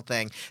horrible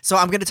thing. So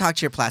I'm going to talk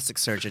to your plastic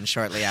surgeon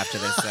shortly after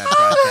this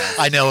broadcast.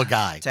 I know a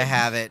guy to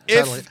have it.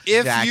 If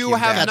you vacuumed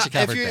have out.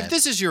 if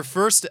this is your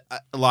first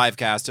live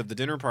cast of the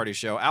Dinner Party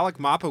Show, Alec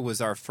Mapa was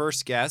our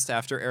first guest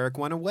after Eric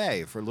went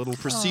away for a little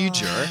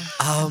procedure.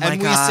 Oh my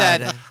and God. we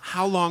said,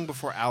 how long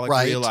before Alec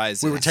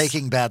realized we were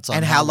taking bets on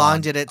And how long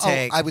did it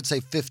take? I would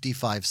say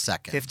 55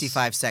 seconds.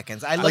 55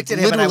 seconds. I looked at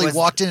him and I literally was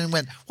walked in and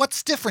went,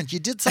 "What's different? You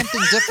did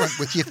something different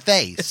with your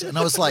face." And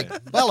I was like,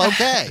 "Well,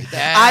 okay."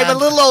 I'm a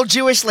little old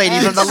Jewish lady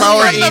from the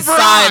Lower East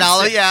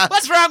Side.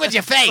 What's wrong with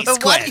your face?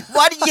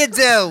 What do you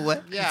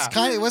do? Yeah.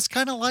 It was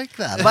kind of like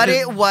that. But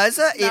it was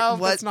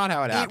that's not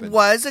how it happened. It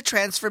was a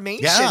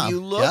transformation. Yeah,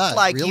 you looked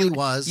like it really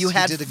was. You He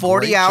had did a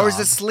 40 great hours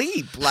job. of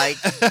sleep. Like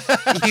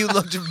you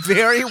looked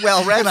very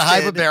well rested. in a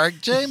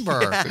hyperbaric chamber,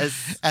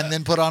 Yes. and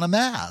then put on a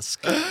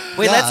mask.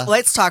 Wait, Yeah.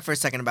 let's talk for a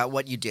second about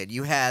what you did.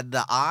 You had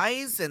the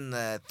eyes and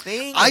the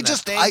thing. and the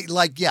thing.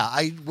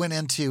 I went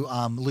into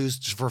lose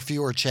for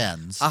fewer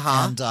chins,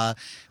 and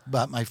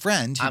but my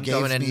friend who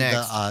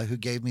who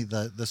gave me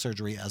the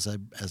surgery as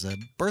a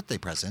birthday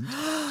present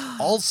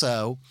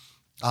also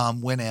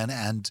went in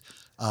and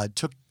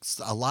took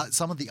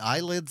some of the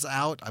eyelids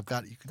out.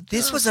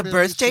 This was a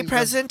birthday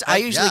present? I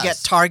usually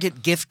get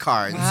Target gift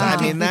cards. Wow.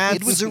 I mean,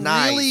 it was a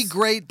really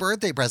great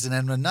birthday present.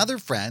 And another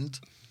friend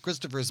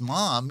Christopher's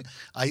mom,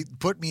 I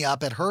put me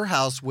up at her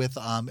house with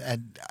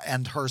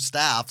and her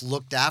staff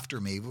looked after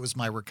me. It was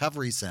my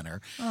recovery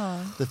center,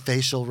 the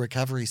facial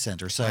recovery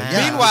center. So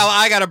Meanwhile,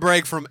 I got a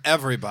break from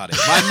everybody.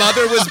 My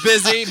mother was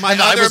busy. My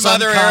other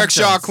mother, Eric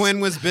Shaw Quinn,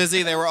 was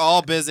busy. They were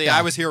all busy.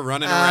 I was here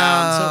running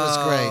around. So it was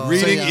great.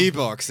 Reading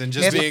ebooks and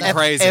just being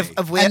crazy.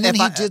 And then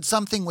he did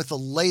something with a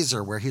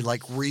laser where he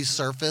like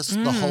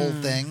resurfaced the whole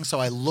thing. So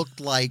I looked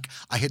like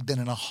I had been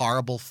in a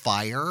horrible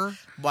fire.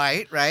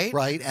 Right.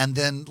 Right. And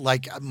then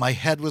like my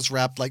head was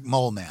wrapped like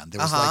Mole Man. There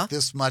was like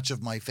this much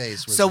of my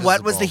face was So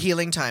what was visible. the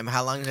healing time?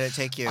 How long did it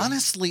take you?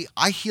 Honestly,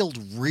 I healed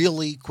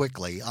really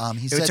quickly.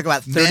 He said took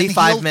about men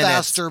 35 heal minutes.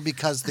 faster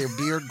because their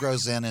beard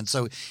grows in, and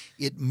so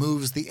it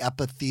moves the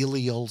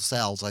epithelial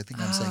cells. I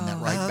think I'm saying that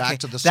right. Back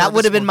to the surface. That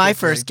would have been more my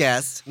quickly. first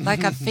guess.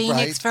 Like a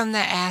phoenix Right. from the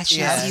ashes.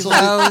 Yeah. You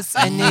rose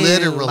anew.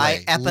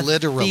 Literally.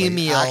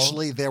 epithelial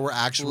Actually, there were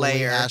actually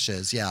layer.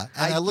 ashes. Yeah.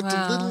 And I looked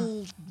a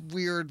little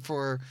weird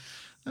for,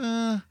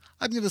 I'm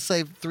going to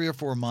say 3 or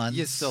 4 months.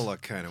 You still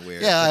look kind of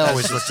weird. Yeah, I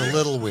always looked a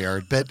little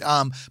weird, but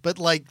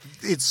like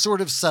it's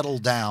sort of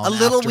settled down. A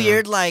little after,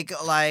 weird, like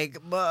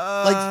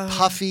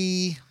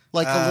puffy.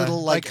 Like a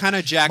little, like kind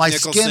of Jack my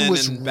Nicholson skin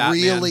was in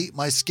Batman.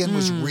 my skin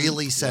was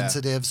really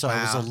sensitive, so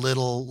I was Wow. a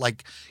little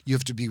like you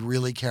have to be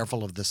really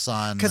careful of the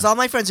sun. Because all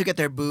my friends who get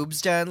their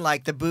boobs done,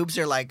 like the boobs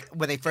are like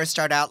when they first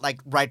start out, like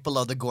right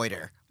below the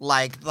goiter.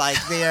 Like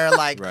they're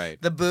like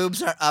Right. the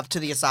boobs are up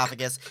to the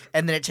esophagus,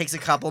 and then it takes a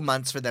couple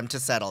months for them to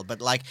settle. But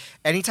like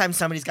anytime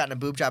somebody's gotten a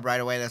boob job right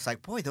away, that's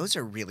like, boy, those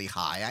are really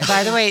high.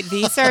 By the way,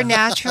 these are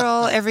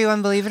natural,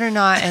 everyone, believe it or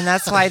not, and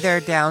that's why they're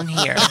down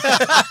here.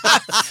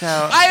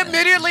 So I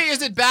immediately,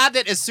 is it bad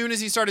that as soon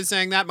as he started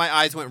saying that, my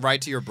eyes went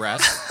right to your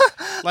breast?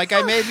 Like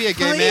I may be a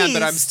gay man,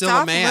 but I'm still a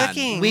stop man.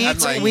 looking.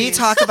 We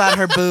talk about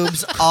her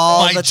boobs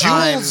all my the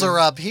time. jewels are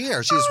up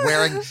here. She's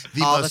wearing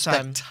the All most the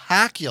time.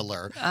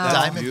 spectacular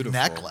diamond beautiful.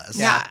 necklace.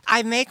 Yeah,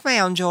 I make my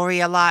own jewelry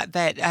a lot,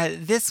 but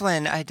this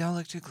one, I don't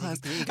look too close.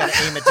 You gotta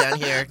aim it down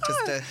here.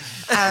 Just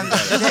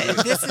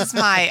to... This is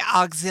my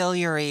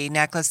auxiliary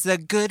necklace. The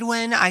good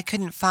one I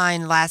couldn't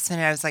find last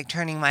minute. I was like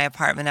turning my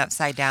apartment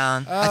upside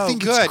down. I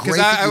think good, it's great 'cause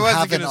that I you wasn't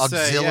have an gonna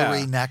say, auxiliary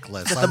yeah.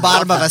 necklace. at I the love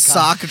bottom of that a kind.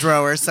 sock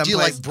drawer Do you someplace.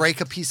 like break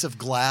a piece of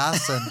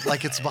glass and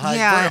like it's behind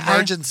Yeah, for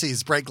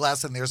emergencies? Break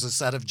glass and there's a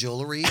set of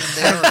jewelry in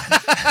there.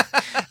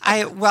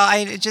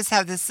 I just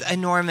have this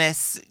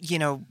enormous,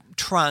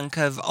 trunk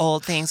of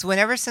old things.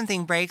 Whenever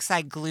something breaks,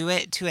 I glue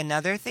it to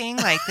another thing.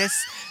 Like this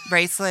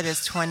bracelet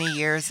is 20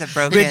 years of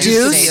broken.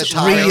 Reduce,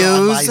 staple.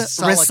 reuse,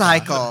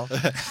 recycle.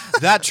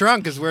 That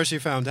trunk is where she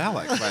found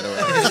Alec, by the way.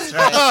 That's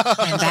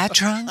right. And that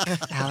trunk,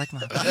 Alec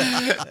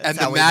Mapa. And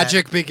the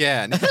magic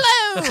began.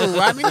 Hello,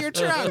 I'm in your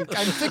trunk.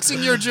 I'm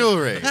fixing your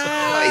jewelry. Always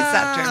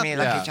after me,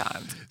 Lucky Yeah.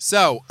 Charms.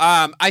 So,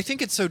 I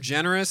think it's so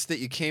generous that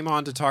you came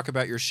on to talk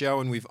about your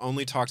show, and we've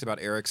only talked about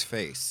Eric's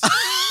face.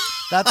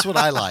 That's what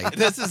I like.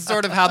 This is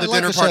sort of how the I like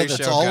dinner a party show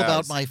that's show all goes.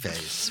 about my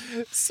face.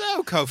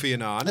 So, Kofi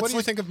Annan, what do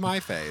you think of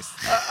my face?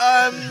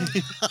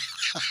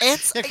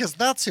 It's Because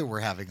that's who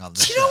we're having on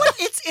the show. You know what?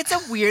 It's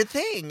a weird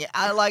thing.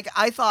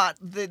 I thought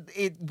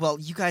that well,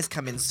 you guys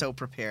come in so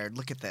prepared.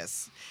 Look at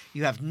this.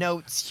 You have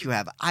notes. You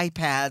have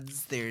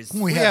iPads.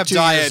 We have 2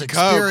 Diet years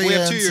Coke. We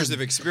have 2 experience years and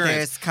of experience.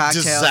 There's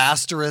cocktails.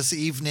 disastrous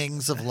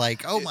evenings of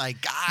like, oh my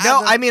God.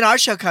 No, I mean our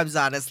show comes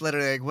on. It's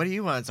literally like, what do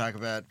you want to talk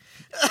about?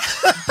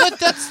 But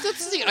that's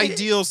the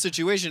ideal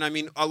situation. I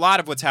mean, a lot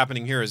of what's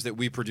happening here is that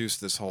we produce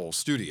this whole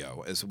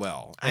studio as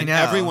well. I And know.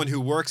 everyone who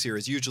works here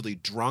is usually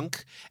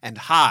drunk and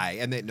high.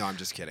 And no, I'm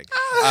just kidding.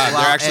 Well,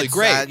 they're actually it's,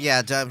 great.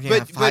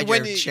 But But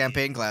when your you-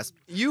 champagne glass.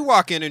 You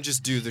walk in and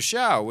just do the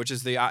show, which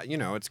is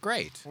it's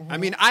great. Mm-hmm. I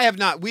mean,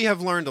 we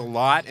have learned a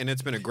lot, and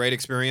it's been a great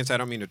experience. I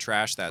don't mean to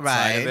trash that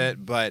side of Right.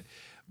 it, but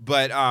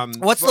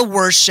What's the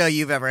worst show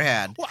you've ever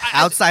had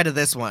outside of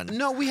this one?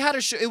 No, we had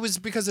a show. It was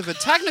because of a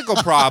technical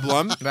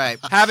problem, Right.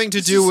 having to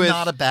This do is with.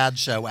 not a bad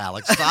show,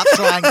 Alex. Stop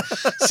trying.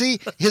 See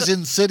his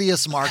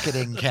insidious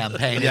marketing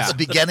campaign. Yeah. It's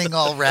beginning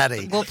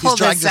already. We'll pull He's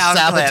trying this to sound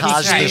clip.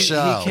 sabotage the He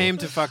show. came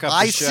to fuck up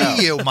I the show.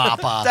 see you,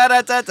 Mappa.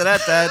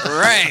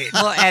 Right.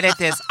 We'll edit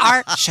this.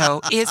 Our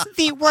show is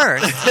the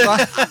worst.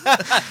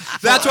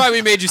 That's why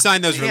we made you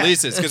sign those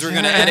releases, because we're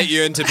going to edit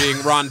you into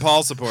being Ron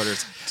Paul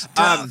supporters.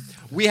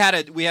 We had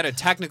a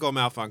technical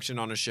malfunction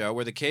on a show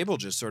where the cable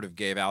just sort of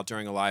gave out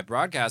during a live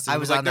broadcast. And I it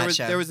was like on there that was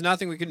show. there was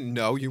nothing we could.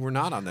 No, you were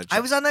not on that show. I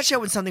was on that show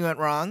when something went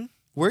wrong.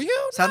 Were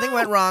you? Something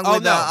went wrong Oh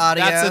with no, the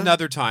audio. that's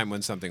another time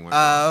when something went Oh,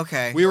 wrong.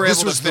 okay. We were This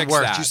able was to the fix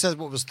worst. that. You said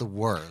what was the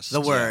worst?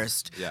 The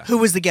worst. Yeah. Who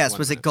was the guest? One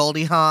Was it minute.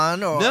 Goldie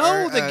Hawn? Or,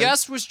 No, the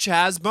guest was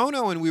Chaz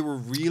Bono, and we were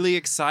really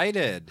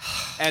excited.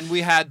 And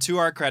we had, to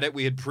our credit,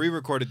 we had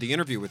pre-recorded the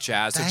interview with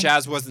Chaz, so Thank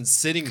Chaz wasn't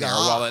sitting there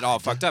God. while it all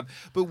fucked up.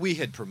 But we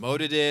had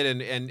promoted it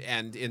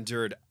and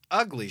endured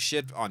ugly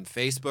shit on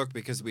Facebook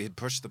because we had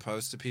pushed the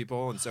post to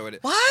people, and so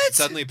it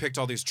suddenly picked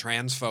all these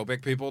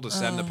transphobic people to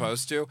send the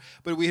post to.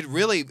 But we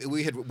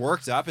had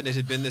worked up, and it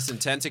had been this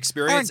intense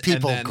experience. Aren't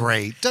people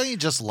great? Don't you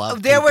just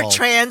love There people? were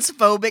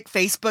transphobic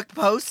Facebook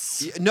posts?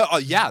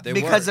 They were.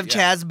 Because of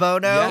Chaz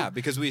Bono? Yeah,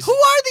 because we... Who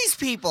are these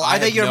people? Are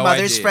they your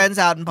mother's friends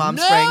out in Palm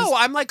Springs? No,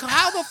 I'm like,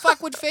 how the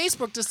fuck would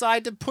Facebook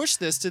decide to push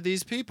this to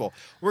these people?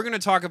 We're going to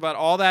talk about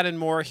all that and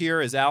more here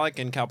as Alec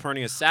and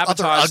Calpernia sabotage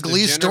Other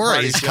ugly the Dinner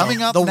Party stories Show.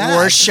 coming up The next.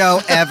 worst show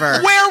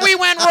ever. Where we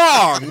went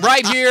wrong,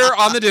 right here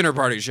on the Dinner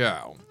Party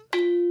Show.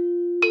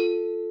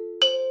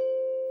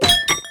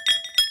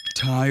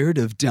 Tired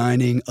of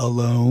dining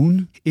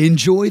alone?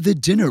 Enjoy the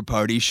Dinner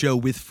Party Show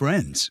with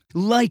friends.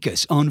 Like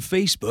us on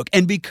Facebook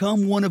and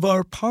become one of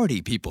our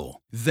party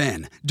people.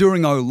 Then,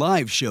 during our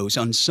live shows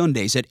on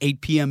Sundays at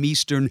 8 p.m.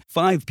 Eastern,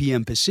 5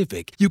 p.m.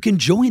 Pacific, you can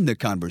join the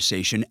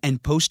conversation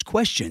and post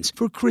questions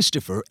for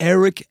Christopher,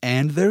 Eric,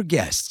 and their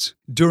guests.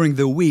 During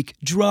the week,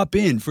 drop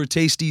in for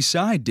tasty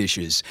side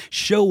dishes,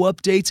 show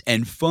updates,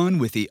 and fun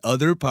with the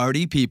other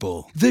party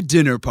people. The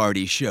Dinner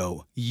Party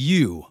Show.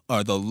 You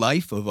are the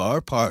life of our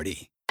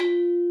party.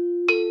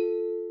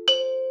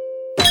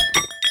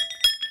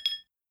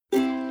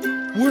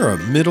 We're a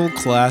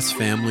middle-class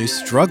family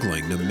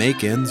struggling to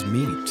make ends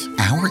meet.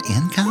 Our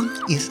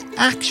income is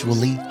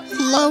actually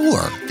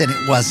lower than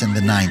it was in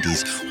the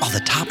 90s, while the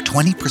top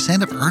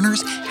 20% of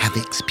earners have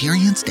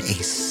experienced a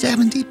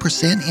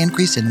 70%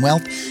 increase in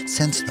wealth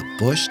since the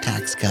Bush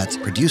tax cuts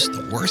produced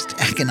the worst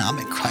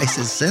economic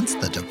crisis since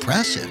the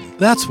Depression.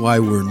 That's why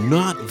we're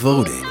not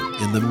voting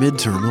in the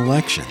midterm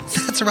elections.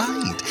 That's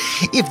right.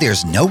 If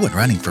there's no one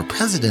running for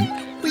president,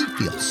 we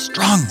feel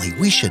strongly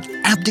we should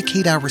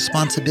abdicate our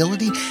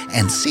responsibility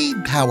and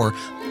cede power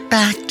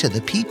back to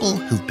the people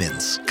who've been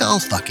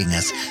skull-fucking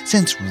us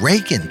since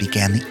Reagan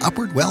began the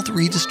upward wealth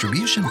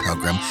redistribution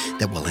program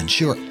that will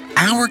ensure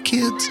our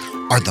kids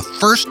are the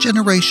first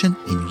generation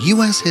in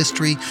U.S.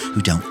 history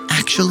who don't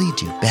actually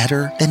do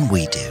better than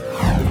we do.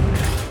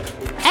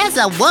 As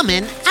a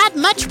woman, I'd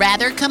much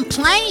rather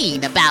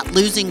complain about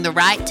losing the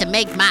right to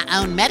make my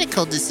own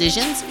medical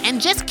decisions and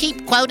just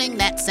keep quoting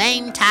that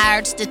same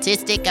tired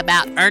statistic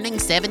about earning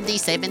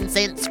 77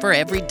 cents for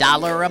every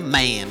dollar a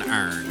man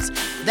earns.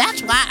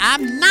 That's why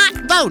I'm not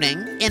voting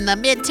in the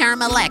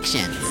midterm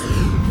elections.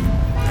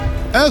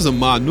 As a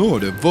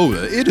minority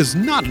voter, it is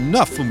not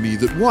enough for me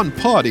that one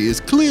party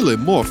is clearly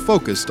more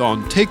focused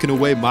on taking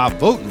away my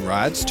voting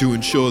rights to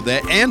ensure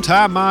their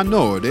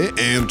anti-minority,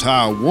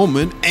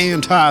 anti-woman,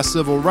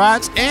 anti-civil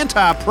rights,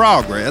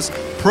 anti-progress,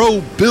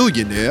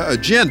 pro-billionaire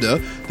agenda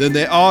than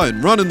they are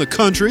in running the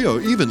country or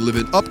even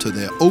living up to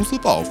their oath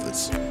of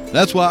office.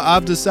 That's why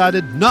I've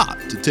decided not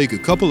to take a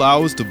couple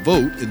hours to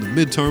vote in the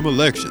midterm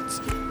elections.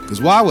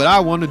 Because why would I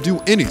want to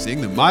do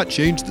anything that might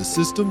change the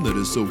system that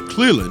is so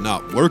clearly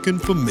not working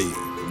for me?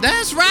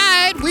 That's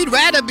right. We'd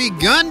rather be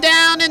gunned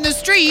down in the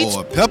streets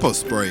Or pepper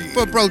spray.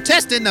 for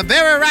protesting the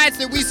very rights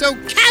that we so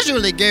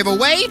casually gave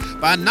away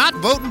by not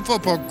voting for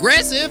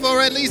progressive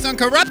or at least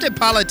uncorrupted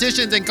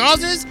politicians and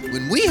causes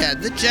when we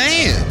had the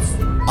chance.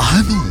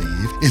 I believe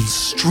in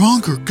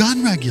stronger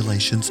gun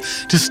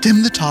regulations to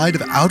stem the tide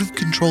of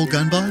out-of-control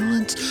gun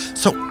violence,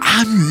 so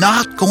I'm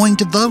not going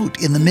to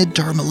vote in the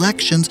midterm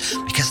elections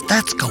because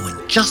that's going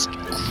just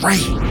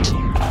great.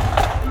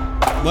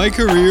 My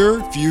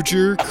career,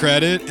 future,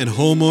 credit, and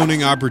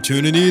home-owning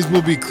opportunities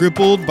will be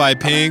crippled by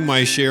paying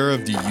my share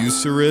of the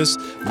usurious,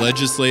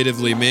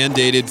 legislatively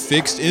mandated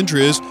fixed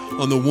interest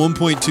on the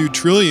 $1.2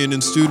 trillion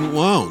in student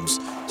loans.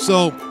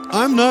 So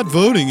I'm not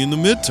voting in the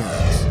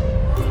midterms.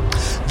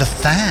 The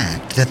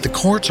fact that the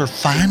courts are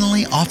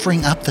finally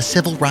offering up the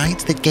civil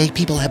rights that gay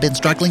people have been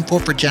struggling for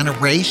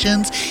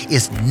generations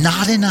is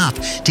not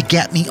enough to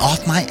get me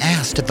off my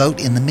ass to vote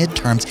in the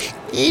midterms,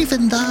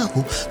 even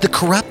though the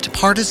corrupt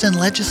partisan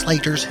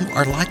legislators who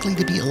are likely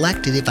to be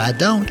elected if I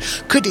don't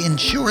could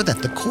ensure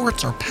that the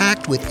courts are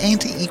packed with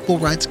anti-equal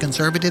rights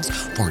conservatives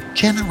for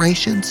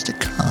generations to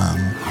come.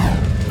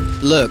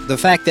 Look, the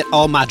fact that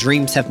all my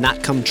dreams have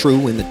not come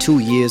true in the 2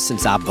 years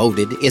since I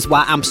voted is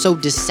why I'm so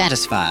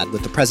dissatisfied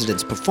with the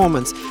president's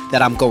performance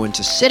that I'm going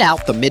to sit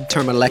out the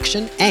midterm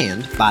election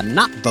and, by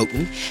not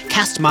voting,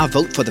 cast my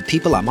vote for the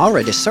people I'm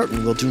already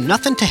certain will do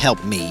nothing to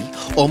help me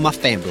or my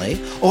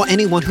family or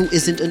anyone who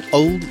isn't an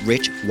old,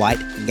 rich, white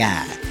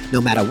guy,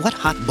 no matter what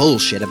hot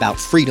bullshit about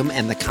freedom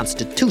and the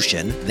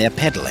Constitution they're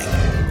peddling.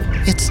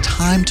 It's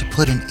time to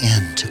put an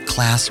end to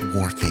class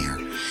warfare.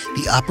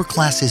 The upper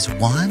class is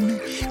won,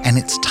 and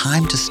it's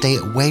time to stay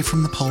away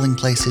from the polling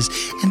places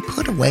and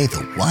put away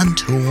the one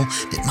tool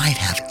that might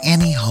have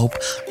any hope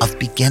of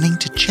beginning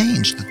to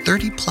change the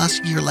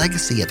 30-plus year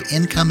legacy of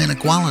income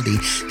inequality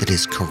that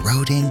is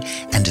corroding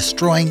and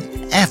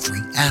destroying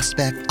every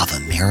aspect of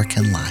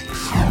American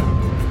life.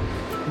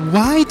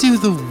 Why do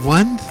the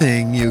one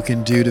thing you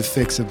can do to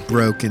fix a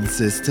broken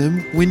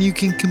system when you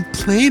can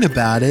complain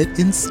about it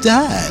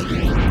instead?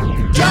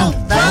 Don't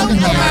vote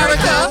in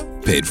America!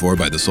 Paid for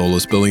by the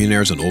soulless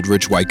billionaires and old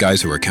rich white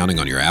guys who are counting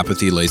on your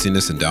apathy,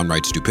 laziness, and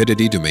downright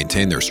stupidity to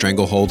maintain their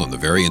stranglehold on the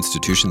very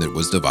institution that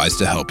was devised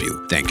to help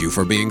you. Thank you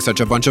for being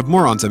such a bunch of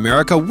morons,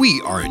 America.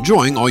 We are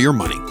enjoying all your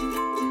money.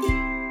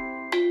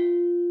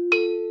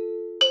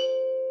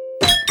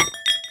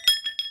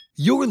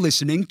 You're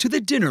listening to The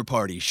Dinner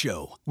Party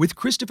Show with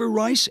Christopher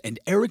Rice and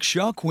Eric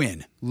Shaw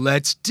Quinn.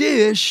 Let's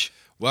dish.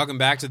 Welcome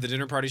back to the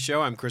Dinner Party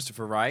Show. I'm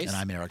Christopher Rice. And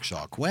I'm Eric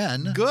Shaw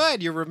Quinn.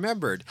 Good, you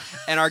remembered.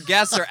 And our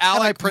guests are And I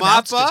Alec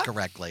pronounced Mapa it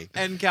correctly.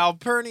 and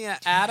Calpernia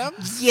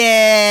Addams.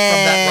 Yeah.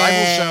 From that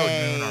rival show,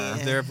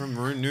 Nooner. They're from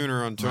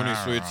Nooner on Tony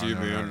Sweet's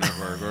UBN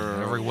Network.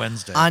 Every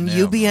Wednesday. On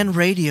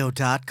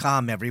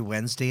UBNradio.com every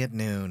Wednesday at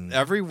noon.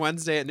 Every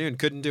Wednesday at noon.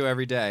 Couldn't do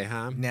every day,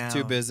 huh? No.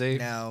 Too busy?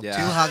 No. Yeah.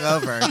 Too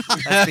hungover.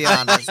 Let's be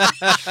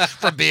honest.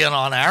 For being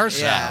on our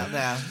show. Yeah,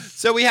 no.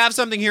 So we have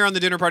something here on the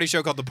Dinner Party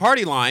Show called the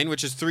Party Line,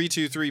 which is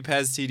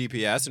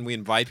 323-PEZ-TDPS, and we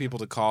invite people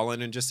to call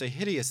in and just say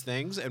hideous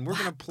things, and we're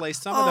going to play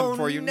some of them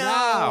for you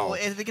now.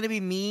 Is it going to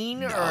be mean?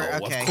 No, or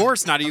okay. of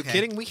course not. Are you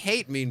kidding? We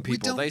hate mean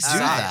people. They do suck.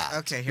 that.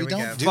 Okay, here we don't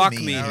go. do Fuck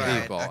mean mean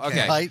people. people.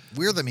 Okay. Right?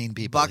 We're the mean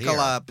people. Buckle here.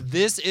 up.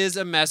 This is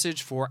a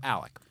message for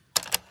Alec.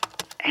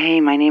 Hey,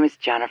 my name is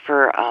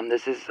Jennifer.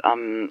 This is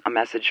a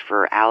message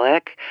for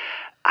Alec.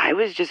 I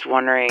was just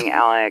wondering,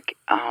 Alec,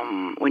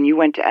 when you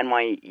went to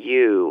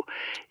NYU,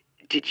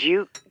 did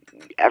you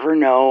ever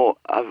know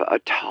of a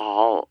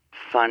tall,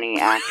 funny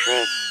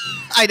actress?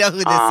 I know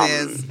who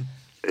this is.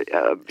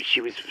 She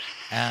was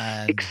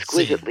And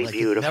exquisitely see,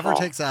 beautiful. It never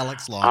takes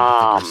Alex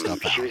long to figure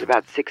stuff out. She was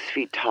about 6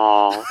 feet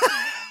tall.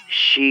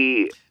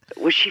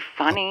 Was she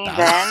funny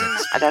then?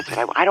 That's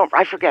what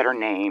I forget her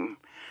name.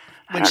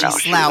 When she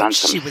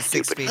slouched, she was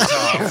 6 feet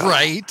tall.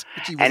 Right.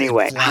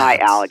 Anyway, hi,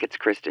 Alec. It's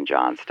Kristen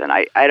Johnston.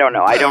 I don't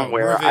know. I don't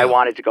wear. I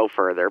wanted to go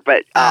further,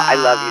 but I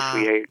love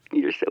you, sweetheart.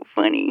 You're so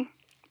funny.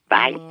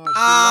 Bye.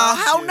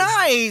 Oh, how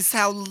nice.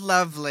 How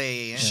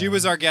lovely. She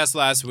was our guest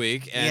last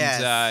week, and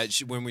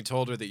Yes. when we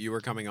told her that you were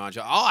coming on,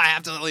 she I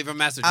have to leave a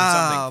message or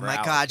something Oh for my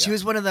Alec. God, Yeah. she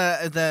was one of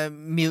the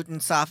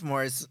mutant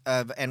sophomores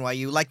of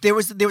NYU. Like there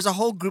was a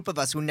whole group of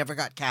us who never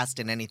got cast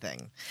in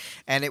anything,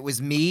 and it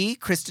was me,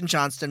 Kristen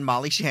Johnston,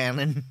 Molly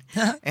Shannon,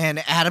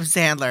 and Adam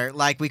Sandler.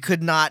 Like we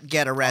could not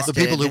get arrested. The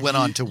people who went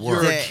on to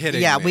work. You're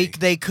kidding Yeah, me.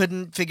 they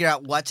couldn't figure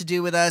out what to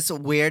do with us,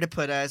 where to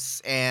put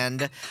us,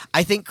 and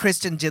I think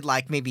Kristen did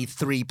like maybe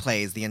 3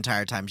 plays the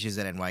entire time she was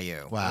at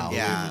NYU. Wow.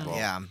 Yeah, Unbelievable.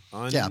 yeah.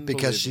 Yeah,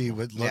 because she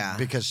would look, Yeah.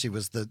 because she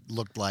was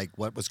looked like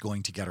what was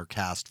going to get her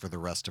cast for the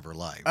rest of her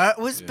life. It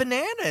was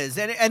bananas,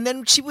 and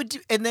then she would do,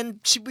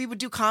 we would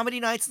do comedy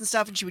nights and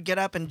stuff, and she would get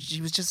up, and she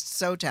was just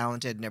so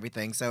talented and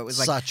everything. So it was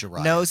like Such a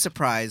riot. no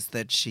surprise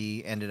that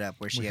she ended up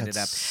where she We ended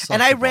had up. such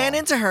And a I ran ball.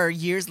 into her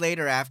years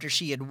later after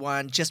she had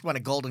won a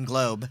Golden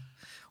Globe.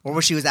 Or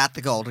where she was at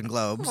the Golden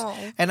Globes.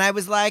 And I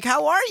was like,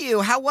 how are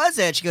you? How was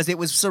it? She goes, it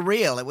was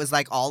surreal. It was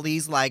like all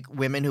these like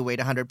women who weighed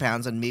 100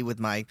 pounds and me with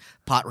my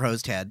pot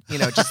roast head. You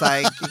know, just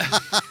like.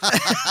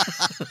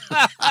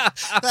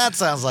 That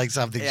sounds like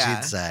something Yeah,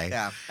 she'd say.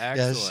 yeah. Yeah,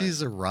 Excellent.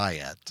 she's a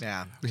riot.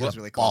 Yeah, We it was had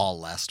really a cool. ball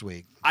last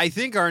week. I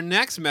think our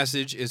next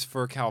message is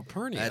for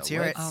Calpernia. Let's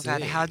hear it. Oh,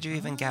 God, how'd you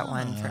even get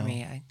one for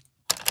me?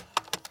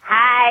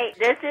 Hi,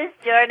 this is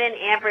Jordan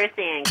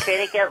Ampersand,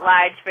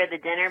 critic-at-large for the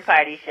Dinner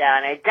Party Show,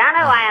 and I don't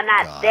know why I'm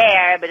not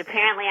there, but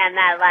apparently I'm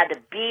not allowed to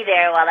be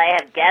there while I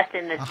have guests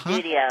in the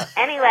studio.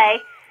 Anyway,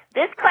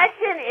 this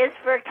question is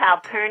for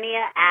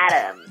Calpernia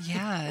Addams.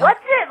 Yeah.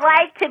 What's it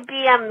like to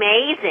be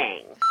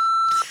amazing?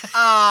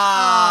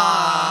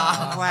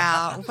 Oh,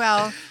 wow.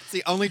 Well, It's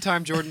the only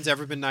time Jordan's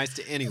ever been nice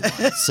to anyone.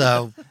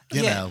 So,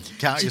 you know,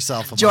 count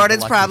yourself among Jordan's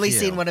the lucky probably few.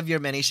 seen one of your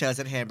many shows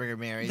at Hamburger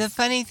Mary's. the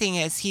funny thing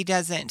is, he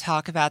doesn't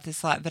talk about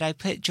this a lot, but I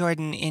put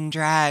Jordan in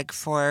drag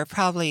for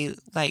probably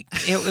like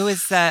it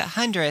was the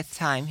 100th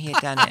time he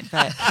had done it.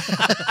 But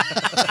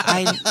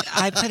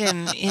I put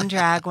him in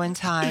drag one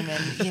time,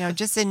 and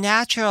just a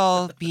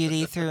natural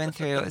beauty through and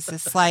through. It was the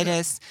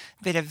slightest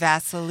bit of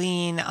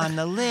Vaseline on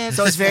the lips.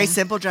 So it's very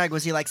simple drag.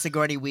 Was he like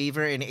Sigourney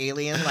Weaver in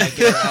Alien, like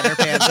in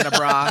underpants and a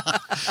bra?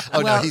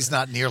 Oh, Well- no, he's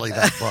not nearly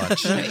that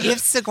butch. If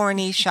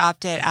Sigourney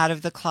shopped it out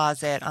of the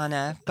closet on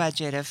a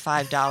budget of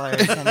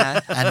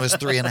 $5 and was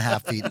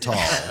 3.5 feet tall.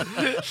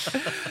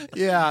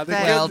 Yeah.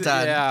 Well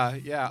done.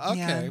 Yeah. Okay.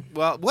 Yeah.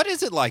 Well, what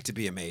is it like to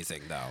be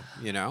amazing, though?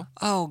 You know?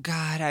 Oh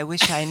God, I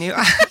wish I knew.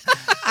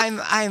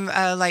 I'm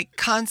like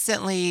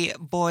constantly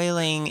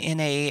boiling in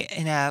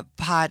a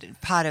pot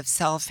of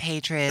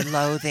self-hatred,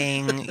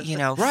 loathing.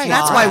 Right.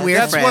 That's why we're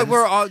That's friends. what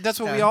we're all. That's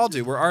what we all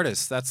do. We're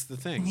artists. That's the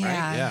thing, right?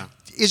 Yeah. Yeah.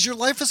 Is your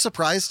life a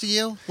surprise to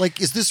you?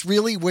 Like, is this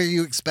really where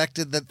you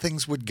expected that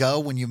things would go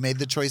when you made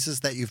the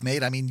choices that you've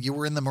made? I mean, you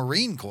were in the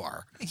Marine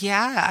Corps.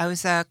 Yeah, I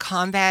was a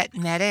combat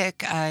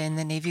medic in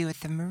the Navy with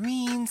the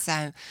Marines.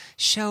 I'm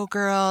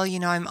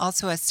showgirl. I'm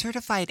also a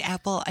certified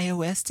Apple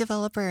iOS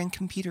developer and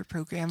computer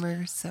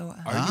programmer. So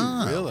Are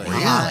you really?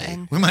 Yeah,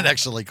 and We might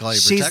actually call you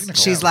for technical.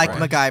 She's like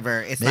right?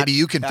 MacGyver. It's Maybe not,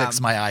 you can fix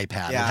my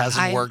iPad. yeah. It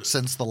hasn't I- worked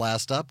since the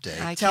last update.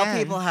 I Tell can.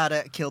 people how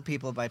to kill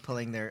people by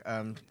pulling their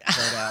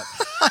throat out.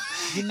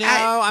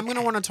 I'm going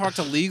to want to talk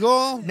to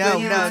legal. No,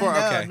 You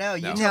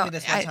told me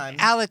this one time.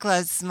 Alec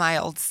loves my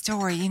old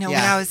story. When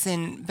Yeah. I was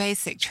in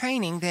basic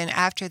training, then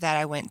after that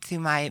I went through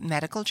my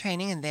medical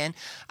training, and then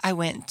I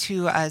went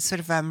to a sort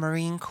of a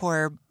Marine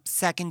Corps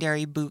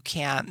secondary boot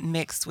camp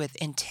mixed with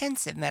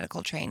intensive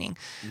medical training,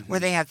 where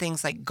they have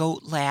things like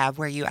goat lab,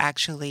 where you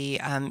actually,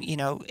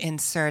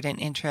 insert an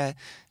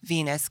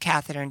intravenous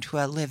catheter into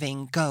a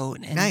living goat.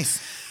 And,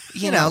 Nice.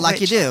 Like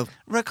you do.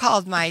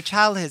 Recalled my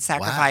childhood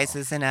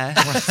sacrifices in a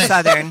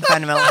Southern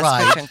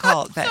fundamentalist Christian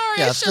cult. But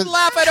Sorry, I shouldn't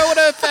laugh. I don't want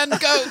to offend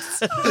goats.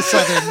 The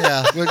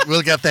Southern,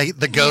 we'll get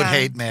the goat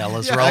hate mail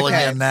is rolling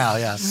in now.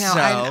 Yeah. No,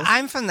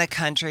 I'm from the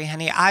country,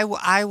 honey. I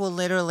will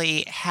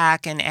literally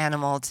hack an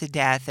animal to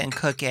death and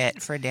cook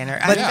it for dinner.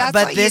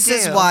 But this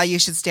is why you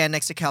should stand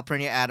next to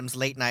Calpernia Addams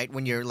late night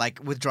when you're like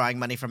withdrawing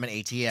money from an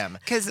ATM.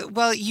 Because,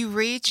 you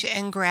reach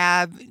and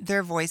grab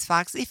their voice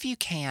box if you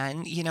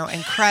can,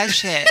 and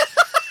crush it.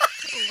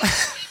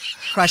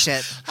 Crush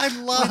it. I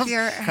love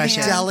your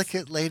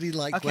delicate,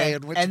 ladylike way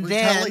in which we're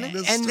telling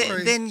this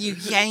story. Then you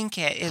yank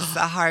it is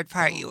the hard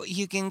part.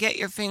 You can get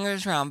your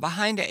fingers around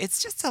behind it.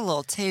 It's just a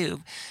little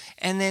tube.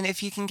 And then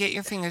if you can get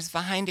your fingers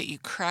behind it, you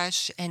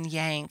crush and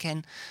yank.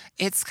 And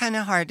it's kind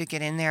of hard to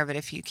get in there, but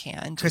if you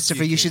can.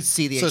 Christopher, you should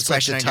see the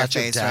expression on your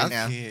face right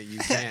now. Yeah, you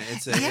can.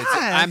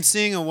 I'm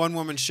seeing a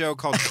one-woman show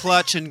called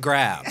Clutch and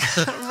Grab.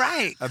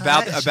 Right.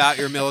 About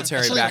your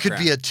military Actually, background. it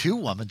could be a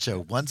two-woman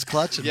show. One's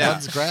clutch and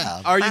one's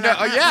grab. Or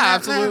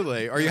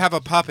absolutely. Or you have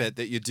a puppet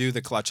that you do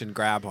the clutch and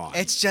grab on.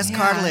 It's just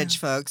cartilage,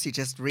 folks. You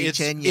just reach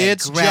in, you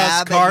it's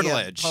grab just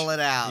cartilage. And you pull it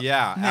out.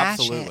 Yeah, Mash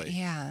absolutely. It,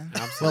 yeah.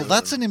 Absolutely. Well,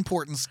 that's an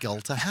important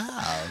skill to have.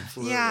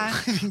 Yeah. I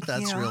think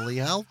that's really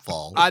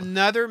helpful.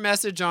 Another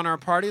message on our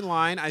party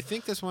line. I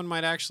think this one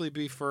might actually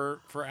be for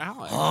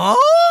Alec.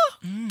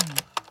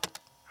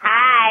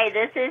 Hi,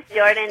 this is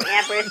Jordan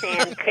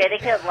Ampersand,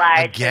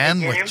 critic-at-large for the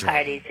Dinner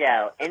Party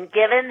Show. And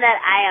given that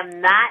I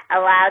am not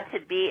allowed to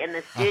be in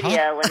the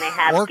studio when they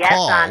have Or guests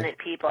call. on that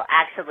people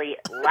actually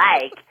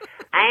like,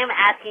 I am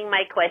asking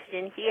my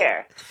question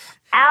here.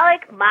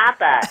 Alec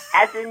Mapa,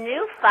 as a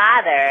new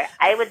father,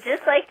 I would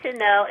just like to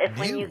know if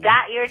when you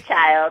got your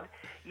child,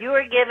 you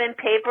were given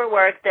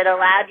paperwork that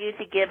allowed you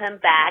to give him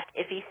back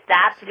if he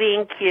stopped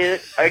being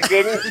cute or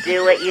didn't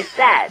do what you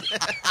said.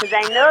 Because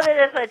I know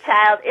that if a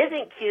child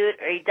isn't cute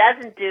or he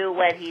doesn't do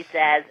what he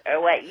says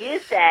or what you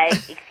say,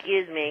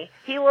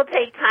 he will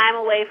take time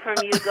away from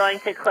you going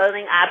to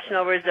clothing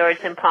optional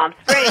resorts in Palm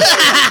Springs, which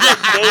is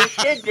what gays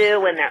should do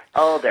when they're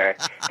older.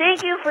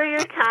 Thank you for your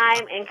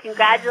time and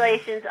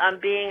congratulations on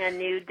being a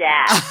new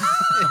dad.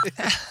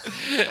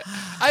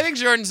 I think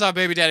Jordan saw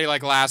Baby Daddy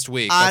like last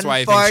week. That's why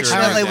I think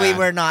Unfortunately, we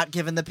were not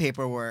given the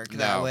paperwork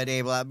that would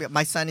able.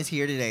 My son is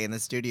here today in the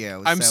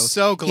studio. I'm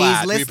so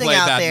glad he's we listening played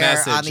out that there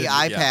message on the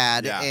and-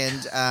 iPad, yeah.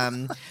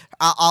 and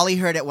all he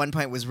heard at one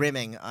point was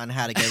rimming on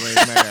how to get away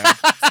with murder.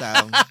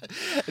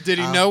 So, did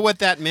he know what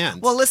that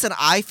meant? Well, listen,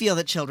 I feel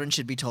that children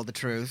should be told the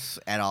truth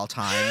at all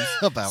times.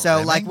 About so,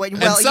 rimming? like, when,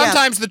 and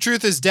sometimes the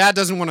truth is Dad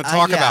doesn't want to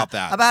talk about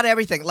that. About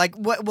everything. Like,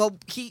 well,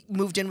 he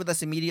moved in with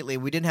us immediately.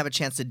 We didn't have a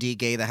chance to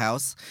de-gay the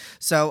house.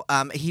 So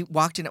he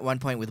walked in at one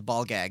point with a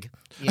ball gag,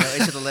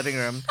 into the living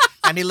room.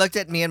 And he looked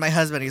at me and my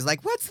husband. He's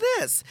like, "What's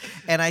this?"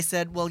 And I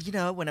said, "Well,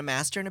 when a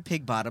master and a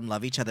pig bottom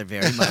love each other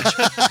very much."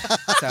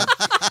 So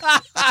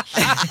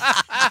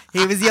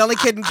he was the only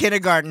kid in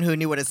kindergarten who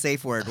knew what a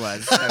safe word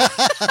was. So.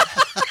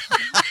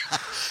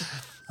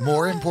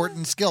 More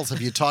important skills.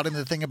 Have you taught him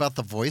the thing about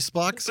the voice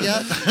box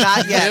yet?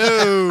 Not yet.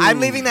 No.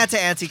 I'm leaving that to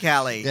Auntie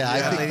Callie. Yeah,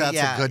 I think that's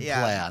a good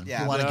plan.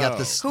 Yeah. You want to get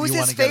this. Who's you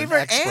his wanna get an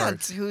favorite expert.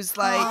 aunt? Who's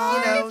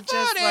like,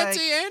 just like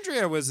Auntie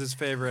Andrea was his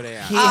favorite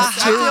aunt. His I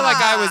feel like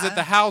I was at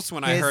the house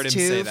when I heard him say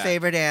His two that.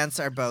 favorite aunts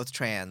are both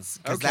trans.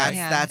 Because Okay.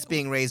 that's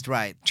being raised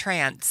right.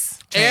 Trans.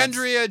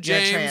 Andrea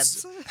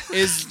James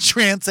is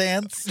trans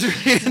aunts.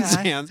 Trans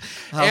aunts.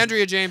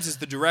 Andrea James is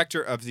the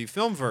director of the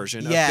film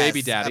version of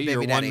Baby Daddy,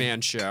 your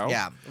one-man show.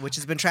 Yeah, which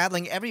has been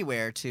traveling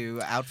everywhere to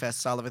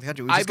Outfests all over the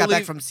country. We just got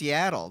back from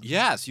Seattle.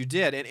 Yes, you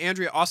did. And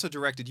Andrea also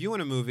directed you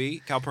in a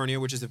movie, Calpernia,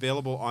 which is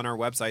available on our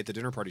website,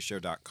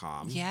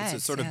 thedinnerpartyshow.com. Yes,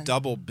 it's a sort of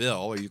double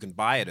bill, or you can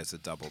buy it as a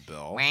double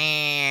bill.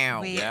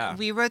 Wow.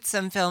 We wrote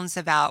some films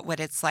about what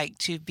it's like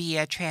to be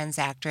a trans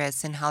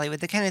actress in Hollywood,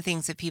 the kind of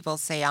things that people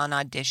say on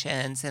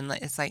auditions, and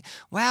it's like,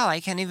 wow, I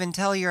can't even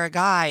tell you're a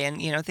guy,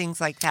 and things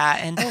like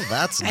that. And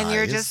that's and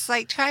you're nice. just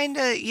like trying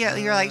to,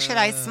 you're like, should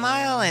I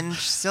smile and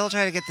still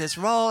try to get this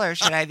role, or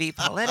should I be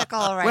political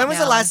right now? When was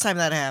the last time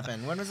that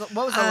happened? What was the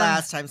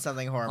last time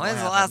something horrible When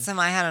was happened? the last time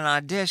I had an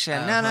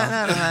audition? No.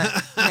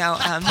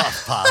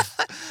 Puff, puff.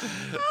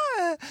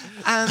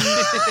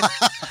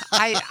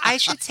 I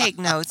should take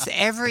notes.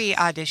 Every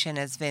audition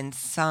has been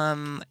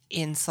some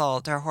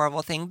insult or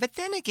horrible thing. But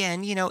then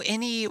again,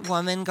 any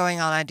woman going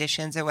on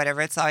auditions or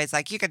whatever, it's always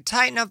like, you could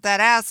tighten up that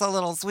ass a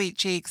little, sweet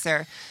cheeks,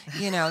 or,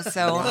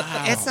 so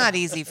it's not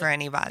easy for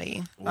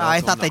anybody.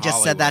 I thought they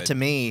just said that to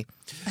me.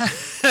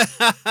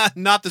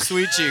 Not the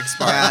sweet cheeks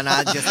part. Yeah,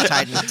 not just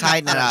tighten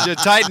it up.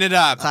 Just tighten it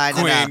up,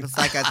 Tighten Queen. it up. It's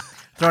like a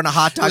throwing a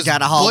hot dog Just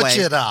down a hallway. butch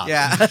it up.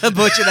 Yeah,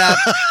 butch it up,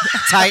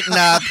 tighten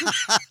up.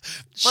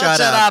 Shut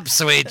up,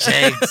 sweet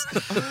cheeks.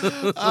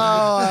 Oh,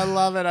 I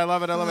love it. I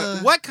love it. I love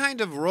it. What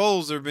kind of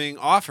roles are being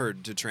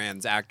offered to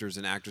trans actors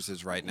and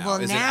actresses right now?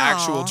 Well, Is it now-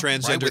 actual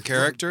transgender with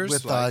characters?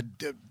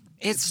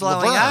 It's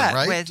blowing Laverne, up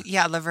right? with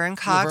Laverne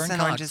Cox Laverne and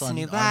Cox Orange is the on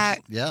New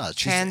Black. Yeah,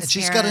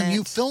 she's got a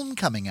new Transparent. film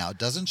coming out,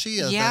 doesn't she?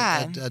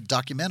 Yeah. A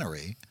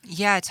documentary.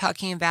 Yeah,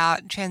 talking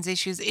about trans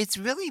issues. It's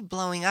really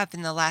blowing up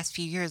in the last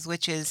few years,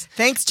 which is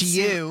thanks to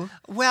you.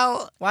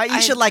 Well, why you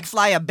should like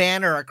fly a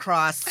banner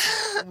across,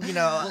 It's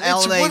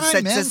LA what I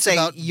to meant say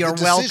about you're the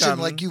decision. welcome.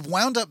 Like you've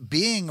wound up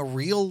being a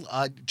real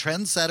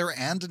trendsetter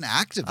and an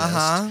activist.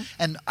 Uh-huh.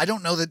 And I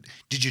don't know that.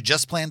 Did you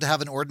just plan to have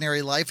an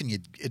ordinary life, and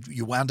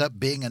you wound up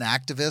being an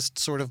activist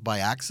sort of by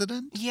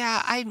accident?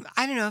 Yeah, I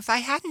don't know. If I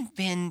hadn't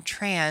been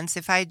trans,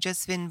 if I'd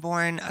just been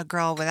born a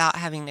girl without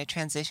having to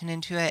transition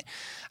into it,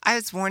 I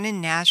was born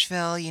in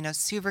Nashville,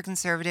 super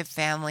conservative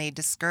family,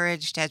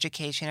 discouraged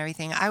education,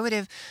 everything. I would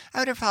have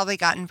probably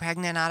gotten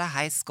pregnant out of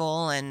high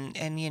school and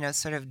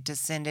sort of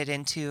descended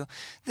into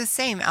the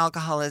same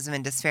alcoholism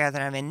and despair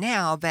that I'm in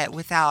now, but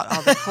without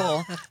all the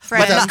cool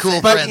friends.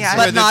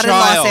 But not in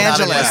Los Angeles. Not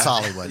in West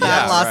Hollywood.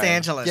 Not Los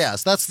Angeles.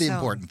 Yes, that's the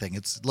important thing.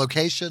 It's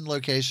location,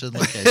 location,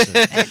 location.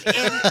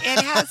 It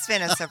has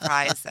been a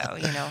surprise, though.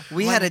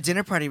 We had a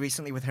dinner party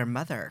recently with her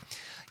mother.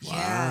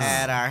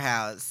 Yeah. At our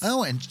house.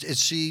 Oh, and is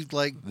she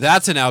like?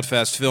 That's an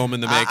Outfest film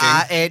in the making.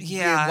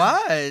 It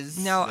was.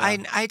 No,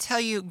 I tell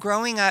you,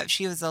 growing up,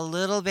 she was a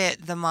little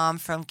bit the mom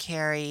from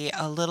Carrie,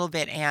 a little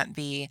bit Aunt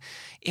B.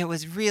 It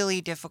was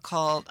really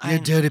difficult. Your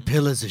dirty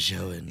pillows are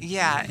showing.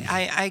 Yeah,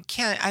 I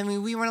can't. I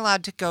mean, we weren't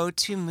allowed to go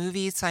to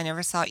movies, so I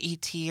never saw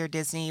E.T. or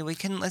Disney. We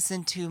couldn't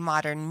listen to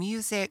modern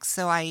music,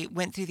 so I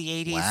went through the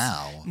 80s.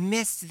 Wow.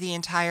 Missed the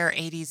entire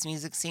 80s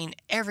music scene,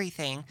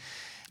 everything.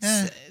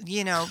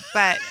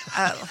 But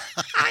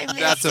I missed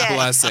That's a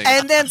blessing.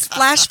 And then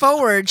flash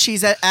forward,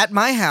 she's at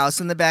my house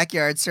in the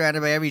backyard,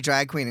 surrounded by every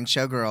drag queen and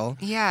showgirl.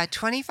 Yeah,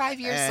 25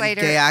 years and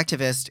later. Gay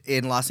activist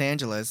in Los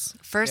Angeles.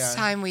 First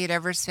time we had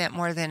ever spent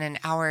more than an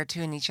hour or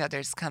two in each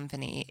other's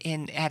company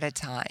at a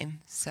time.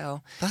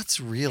 So that's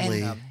really.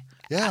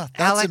 Yeah, that's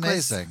Alec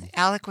amazing.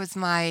 Alec was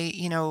my,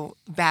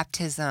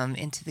 baptism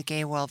into the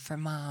gay world for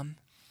Mom.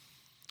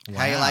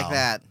 How you like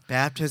that?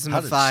 Baptism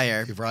of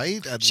fire.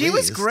 Right? She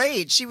was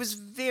great. She was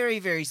very,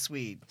 very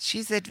sweet.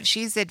 She's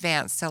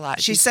advanced a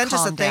lot. She She's sent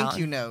us a calmed thank down.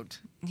 you note.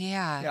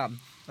 Yeah. Yeah.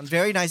 On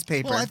very nice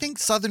paper. Well, I think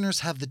Southerners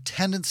have the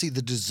tendency,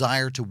 the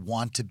desire to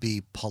want to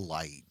be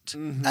polite,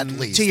 at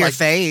least. To your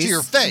face. To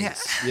your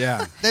face.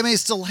 Yeah. They may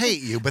still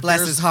hate you, but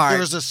Bless his heart.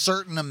 there's a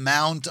certain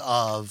amount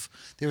of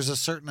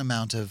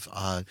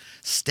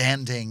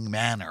standing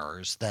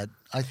manners that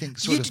I think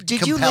sort of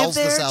did you live compels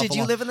the there? South. Did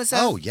you along. live in the South?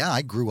 Oh yeah,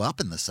 I grew up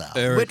in the South.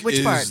 Eric Which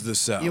is part? the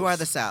South. You are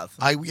the South.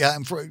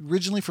 I'm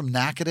originally from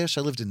Natchitoches.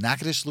 I lived in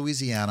Natchitoches,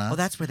 Louisiana. Well,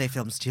 that's where they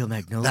filmed Steel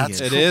Magnolias.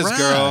 That's It is, correct.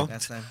 girl.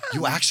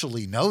 You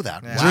actually know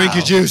that. Yeah. Wow. Drink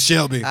your juice,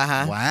 Shelby.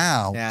 Uh-huh.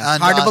 Wow. Yeah.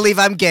 And, Hard to believe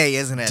I'm gay,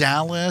 isn't it?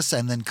 Dallas,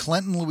 and then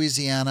Clinton,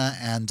 Louisiana,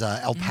 and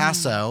El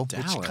Paso,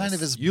 which Dallas. kind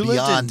of is You lived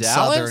in beyond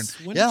Dallas?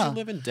 Southern. When did you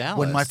live in Dallas?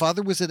 When my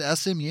father was at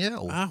SMU,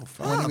 Oh,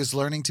 when he was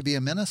learning to be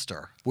a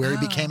minister, where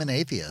he became an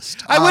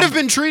atheist. I would have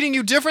been treating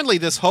you differently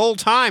this whole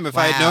time if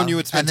I had known you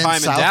would spend and then time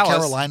South in Dallas.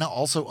 Carolina,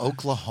 also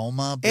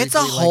Oklahoma. It's a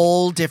briefly,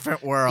 whole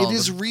different world. It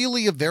is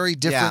really a very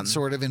different Yeah.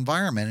 sort of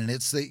environment, and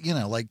it's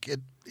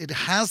it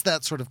has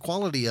that sort of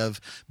quality of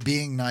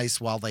being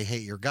nice while they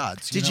hate your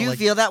guts. Did you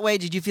feel that way?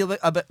 Did you feel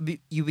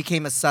you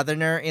became a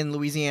Southerner in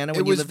Louisiana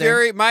when It you was lived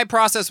there? my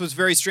process was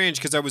very strange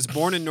because I was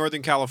born in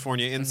Northern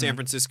California in San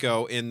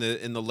Francisco in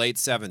the late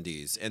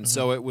 70s. And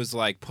so it was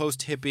like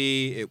post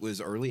hippie, it was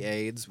early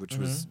AIDS, which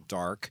was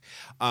dark.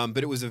 But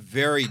it was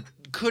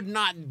could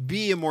not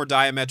be a more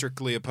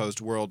diametrically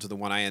opposed world to the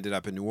one I ended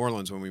up in New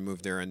Orleans when we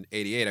moved there in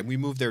 88. And we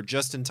moved there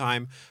just in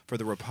time for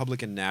the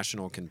Republican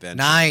National Convention.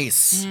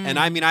 Nice. And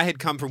I mean, I had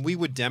come from, we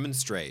would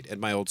demonstrate at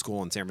my old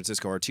school in San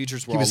Francisco. Our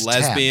teachers were He all was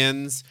 10.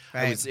 lesbians.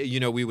 Right.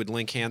 We would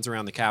link hands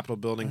around the Capitol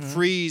building.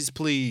 Freeze,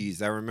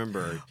 please. I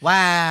remember.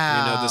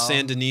 Wow. The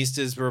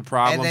Sandinistas were a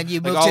problem. And then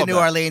you Like, moved all to of New that.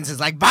 Orleans. It's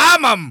like,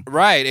 bomb them!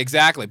 Right,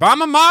 exactly. Bomb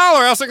them all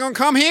or else they're going to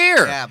come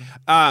here.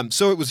 Yeah.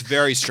 So it was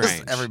very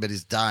strange.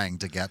 Everybody's dying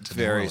to get to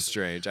New Very Orleans.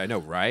 strange. I know,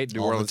 right? New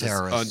All the Orleans is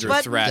terrorists. under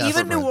But threat.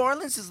 even New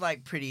Orleans is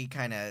like pretty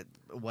kind of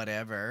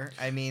whatever.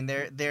 I mean,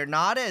 they're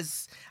not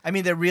as. I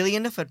mean, they're really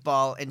into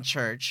football and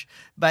church,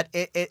 but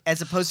it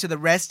as opposed to the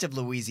rest of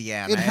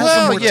Louisiana, It has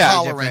a more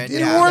tolerant. New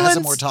It has a Orleans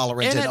more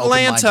tolerant and and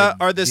Atlanta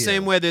open-minded are the view.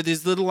 same way. They're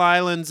these little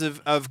islands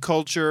of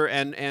culture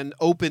and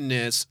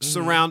openness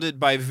surrounded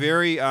by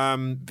very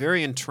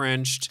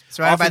entrenched,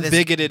 Surrounded by often this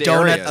bigoted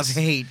donut areas. of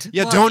hate.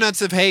 Yeah, Well,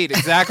 donuts of hate.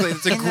 Exactly.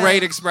 It's a in great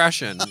the-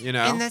 expression,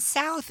 In the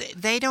South,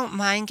 they don't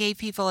mind gay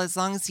people as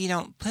long as you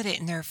don't put it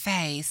in their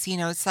face.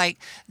 It's like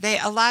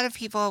a lot of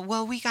people,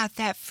 oh, we got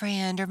that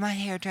friend or my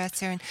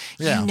hairdresser, and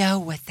Yeah. you know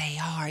what they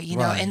are, you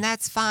know, Right. and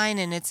that's fine,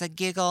 and it's a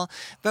giggle.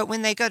 But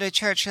when they go to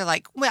church, you're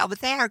like, well, but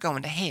they are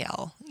going to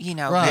hell, you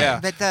know. Right. Yeah.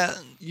 But the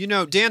You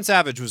know, Dan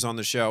Savage was on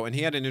the show, and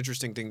he had an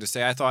interesting thing to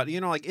say. I thought,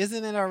 like,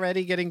 isn't it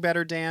already getting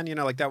better, Dan?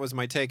 Like, that was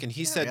my take. And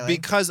he said, really.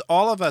 because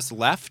all of us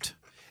left,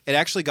 it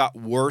actually got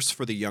worse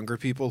for the younger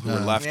people who were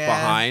left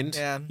behind.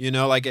 Yeah.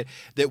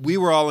 That we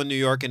were all in New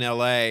York and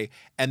L.A.,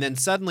 and then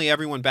suddenly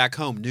everyone back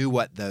home knew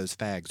what those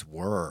fags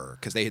were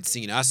because they had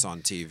seen us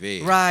on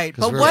TV. Right.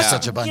 'Cause But we're what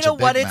such a bunch you know of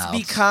big what it's mouths.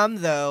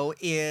 become though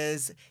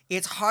is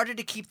it's harder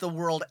to keep the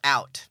world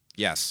out.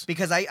 Yes.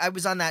 Because I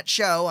was on that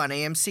show on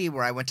AMC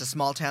where I went to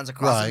small towns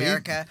across Right.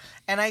 America,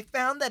 and I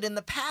found that in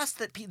the past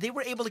that they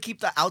were able to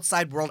keep the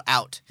outside world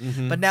out.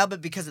 Mhm. But now,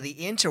 because of the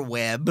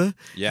interweb,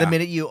 Yeah. the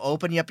minute you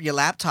open up your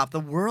laptop, the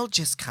world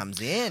just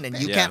comes in, and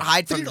you Yeah. can't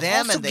hide But from it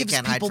them, also and they gives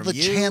can't hide people from the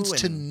you. chance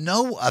to and-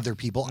 know other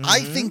people. I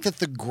think that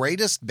the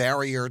greatest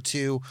barrier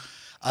to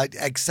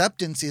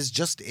acceptance is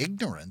just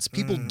ignorance.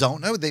 People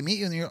don't know. They meet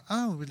you and you're,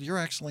 oh, you're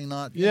actually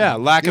not. Yeah,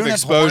 lack you of don't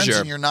have horns exposure.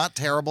 and you're not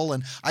terrible.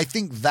 And I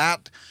think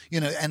that,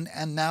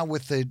 and now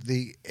with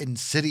the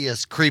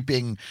insidious,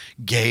 creeping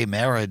gay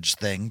marriage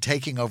thing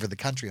taking over the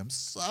country, I'm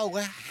so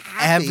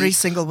happy. Every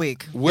single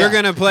week. We're Yeah.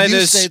 going to play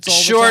News this states all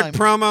the short time.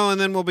 promo, and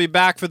then we'll be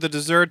back for the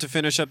dessert to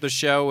finish up the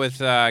show with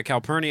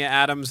Calpernia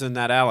Addams and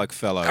that Alec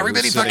fellow.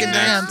 Everybody who's sitting fucking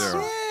next dance. to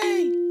her.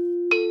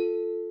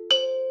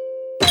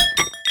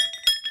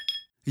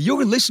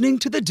 You're listening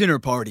to The Dinner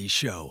Party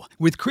Show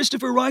with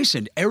Christopher Rice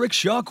and Eric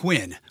Shaw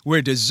Quinn,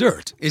 where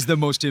dessert is the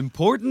most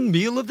important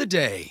meal of the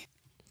day.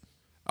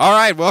 All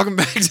right, welcome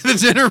back to the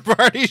Dinner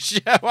Party Show.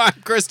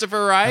 I'm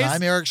Christopher Rice. And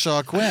I'm Eric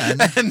Shaw Quinn.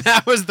 And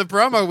that was the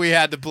promo we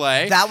had to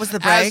play. That was the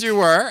break?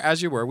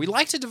 As you were. We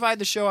like to divide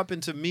the show up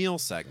into meal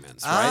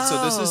segments, right?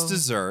 So this is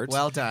dessert.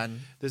 Well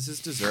done. This is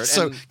dessert.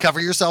 So and cover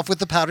yourself with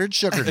the powdered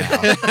sugar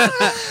now.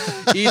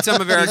 eat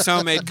some of Eric's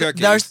homemade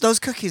cookies. Those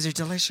cookies are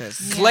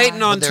delicious.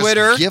 Clayton on There's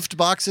Twitter. gift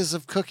boxes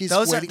of cookies.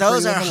 Those are waiting for you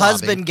in the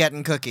husband lobby.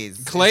 getting cookies.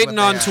 is Clayton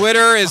what on they are.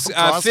 Twitter is a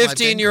Cross my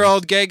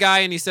 15-year-old gay guy,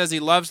 and he says he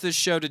loves this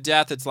show to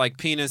death. It's like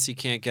penis. He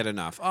can't get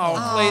enough. Oh,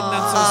 Clayton,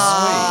 that's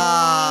so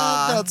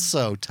sweet. That's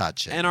so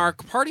touching. And our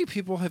party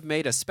people have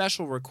made a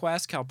special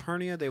request.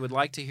 Calpernia, they would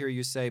like to hear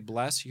you say,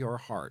 bless your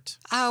heart.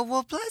 oh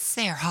well, bless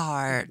their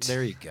heart.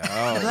 There you go.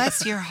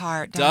 Bless your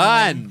heart.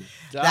 darling.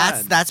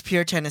 Done. That's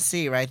pure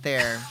Tennessee right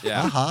there.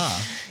 Yeah.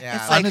 Uh-huh. Yeah.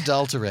 It's like-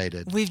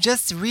 Unadulterated. We've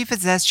just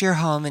repossessed your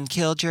home and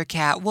killed your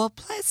cat. Well,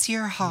 bless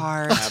your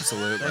heart.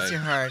 Absolutely. Bless your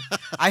heart.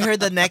 I heard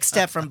the next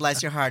step from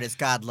bless your heart is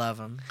God love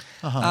him.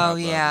 Oh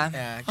yeah.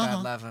 Yeah,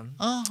 God love him.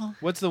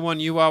 What's the one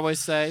you always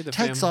say? The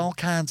Takes family? all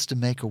kinds to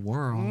make a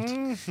world.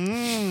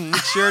 Mm-hmm.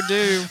 It sure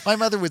do. My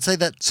mother would say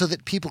that so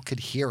that people could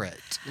hear it.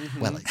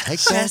 Well, it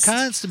takes all Just-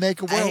 kinds to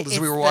make a world. As it's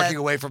we were the walking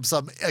away from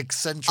some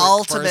eccentric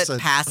Ultimate person.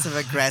 passive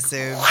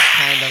aggressive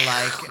kind of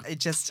like it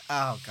just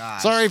oh god.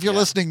 Sorry if you're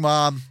listening,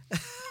 Mom.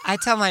 I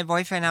tell my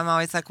boyfriend, I'm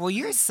always like, well,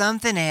 you're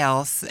something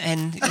else.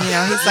 And, he's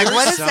like,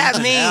 what does that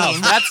Something else.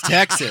 mean? That's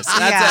Texas.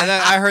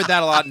 I heard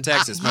that a lot in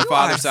Texas. My You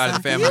father's are side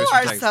of the something- family You was from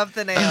are Texas.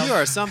 something else. You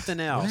are something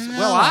else. Well,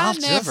 Well, I I'll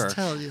never. just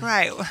tell you.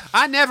 Right.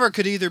 I never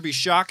could either be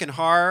shock and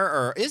horror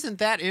or isn't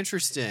that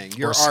interesting?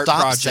 Your Or art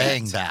stop project.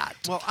 saying that.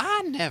 Well,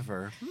 I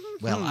never.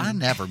 Well, I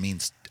never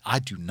means I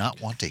do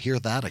not want to hear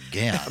that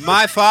again.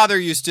 My father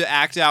used to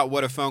act out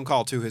what a phone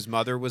call to his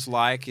mother was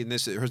like. And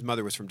his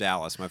mother was from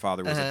Dallas. My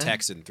father was a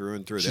Texan through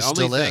and through. She the only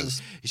still thing,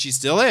 is. She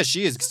still is.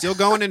 She is still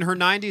going in her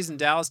 90s in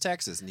Dallas,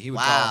 Texas. And he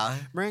would call,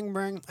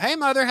 bring. Hey,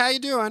 mother, how you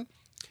doing?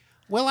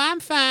 Well, I'm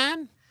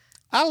fine.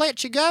 I'll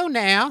let you go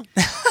now.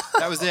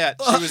 That was it.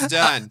 She was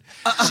done.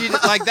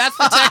 That's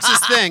the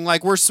Texas thing.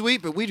 Like, we're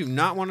sweet, but we do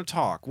not want to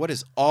talk. What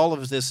is all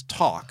of this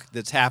talk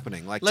that's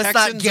happening? Like, Let's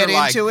Texans not get are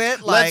like, into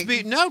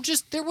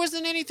it. there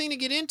wasn't anything to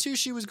get into.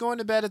 She was going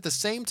to bed at the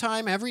same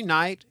time every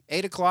night,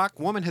 8 o'clock.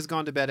 Woman has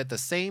gone to bed at the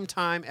same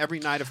time every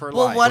night of her life.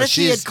 Well, what if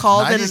he had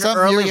called at an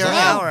 90-something years earlier old.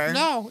 hour?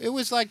 No, it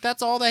was like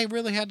that's all they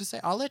really had to say.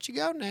 I'll let you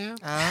go now.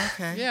 Oh,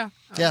 okay. Yeah.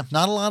 Yeah,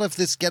 not a lot of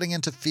this getting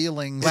into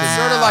feelings. It's and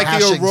sort of like the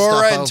hashing Aurora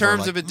stuff in over, terms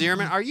like, of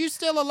endearment. Are you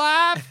still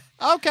alive?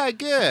 Okay,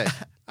 good.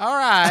 All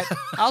right.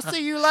 I'll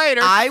see you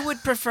later. I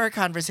would prefer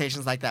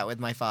conversations like that with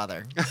my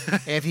father.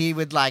 If he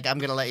would I'm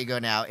going to let you go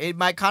now.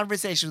 My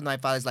conversation with my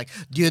father is like,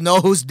 do you know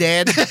who's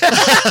dead?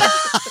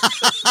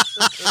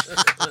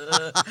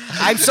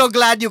 I'm so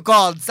glad you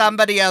called.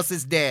 Somebody else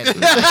is dead.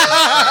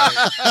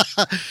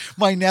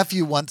 My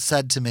nephew once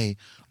said to me,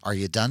 "Are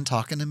you done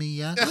talking to me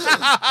yet?"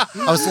 I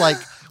was like,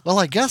 "Well,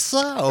 I guess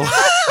so."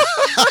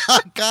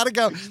 Gotta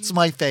go. It's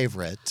my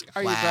favorite.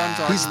 Are you done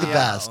talking? He's the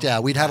best. Yeah,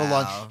 we'd had a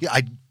long. Yeah,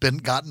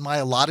 gotten my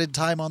allotted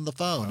time on the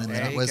phone, and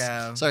then it was.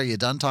 So, are you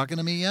done talking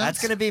to me yet?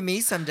 That's gonna be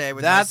me someday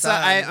with That's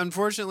my son.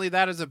 unfortunately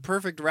that is a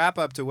perfect wrap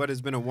up to what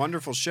has been a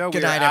wonderful show. Good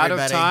we are night, out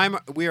everybody. of time.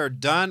 We are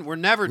done. We're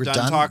never We're done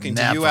done? talking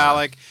to you, Never.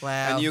 Alec, Wow.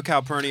 and you,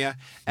 Calpernia.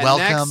 And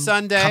Welcome. next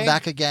Sunday, Come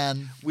back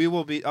again. We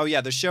will be. Oh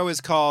yeah, the show is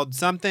called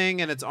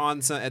something, and it's on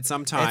at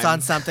some time. It's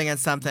on something and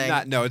something.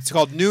 No, it's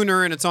called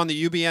Nooner, and it's on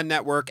the UBN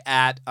Network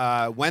at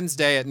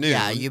Wednesday at noon.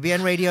 Yeah,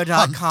 UBNradio.com.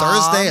 On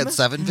Thursday at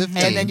 7:15.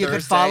 And then you can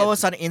Thursday. follow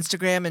us on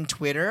Instagram and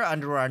Twitter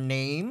under our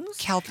names.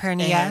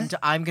 Calpernia. And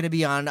I'm going to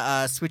be on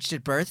Switched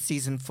at Birth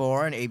Season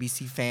 4 on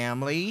ABC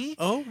Family.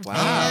 Oh,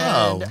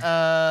 wow. And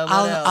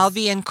I'll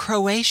be in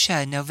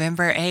Croatia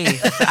November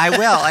 8th. I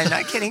will. I'm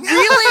not kidding.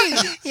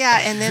 Really? Yeah,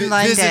 and then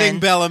London. Visiting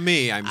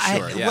Bellamy, I'm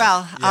sure. Yeah.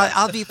 Well, Yeah.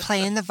 I'll be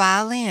playing the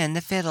violin,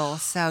 the fiddle.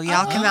 So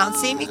y'all come out and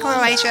see me,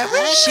 Croatia.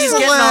 She's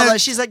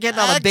getting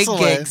all the big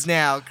Excellent. gigs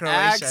now,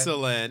 Croatia.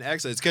 Excellent.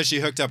 It's because she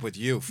hooked up with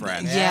you,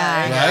 friend.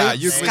 Yeah. Yeah,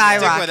 you stick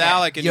with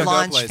Alec and you go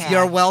Launch places. pad.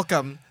 You're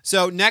welcome.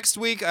 So next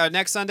week,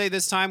 next Sunday,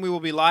 this time we will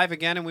be live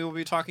again, and we will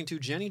be talking to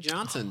Jenny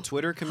Johnson,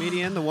 Twitter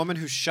comedian, the woman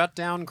who shut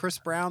down Chris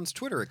Brown's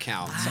Twitter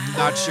account. I'm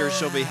not sure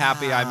she'll be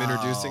happy I'm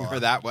introducing her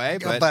that way,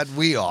 But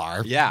we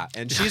are. yeah,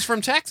 and she's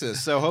from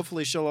Texas, so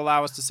hopefully she'll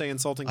allow us to say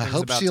insulting I things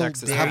hope about she'll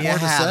Texas. have more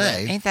to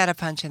say. Ain't that a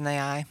punch in the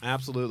eye?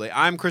 Absolutely.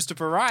 I'm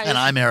Christopher Rice. And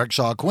I'm Eric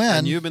Shaw Quinn.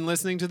 And you've been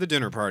listening to The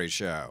Dinner Party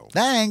Show.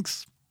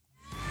 Thanks.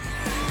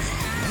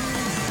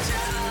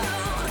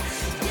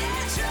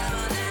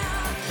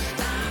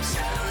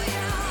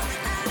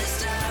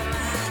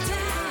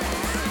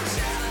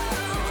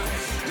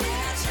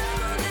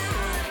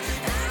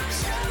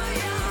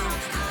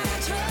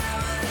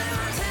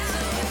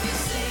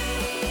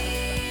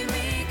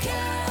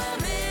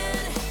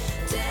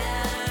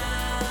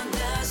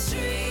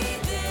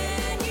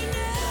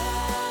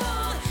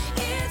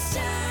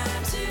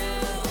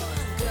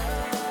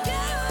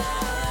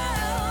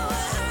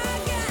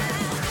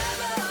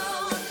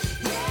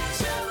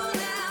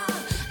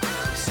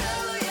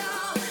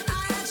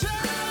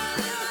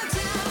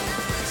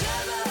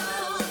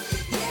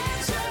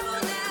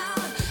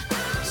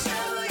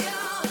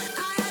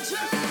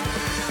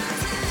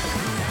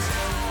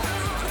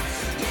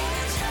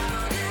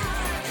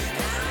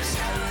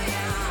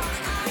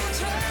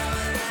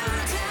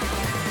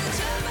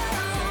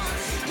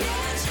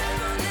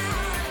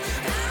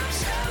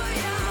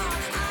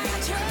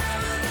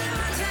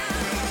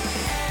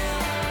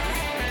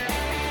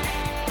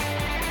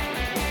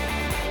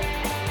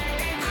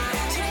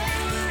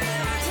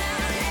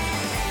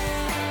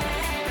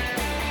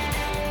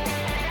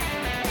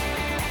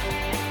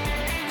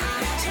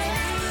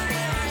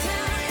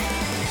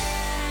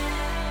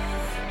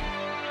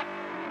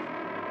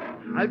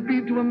 I've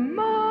been to a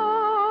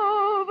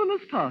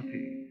marvelous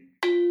party.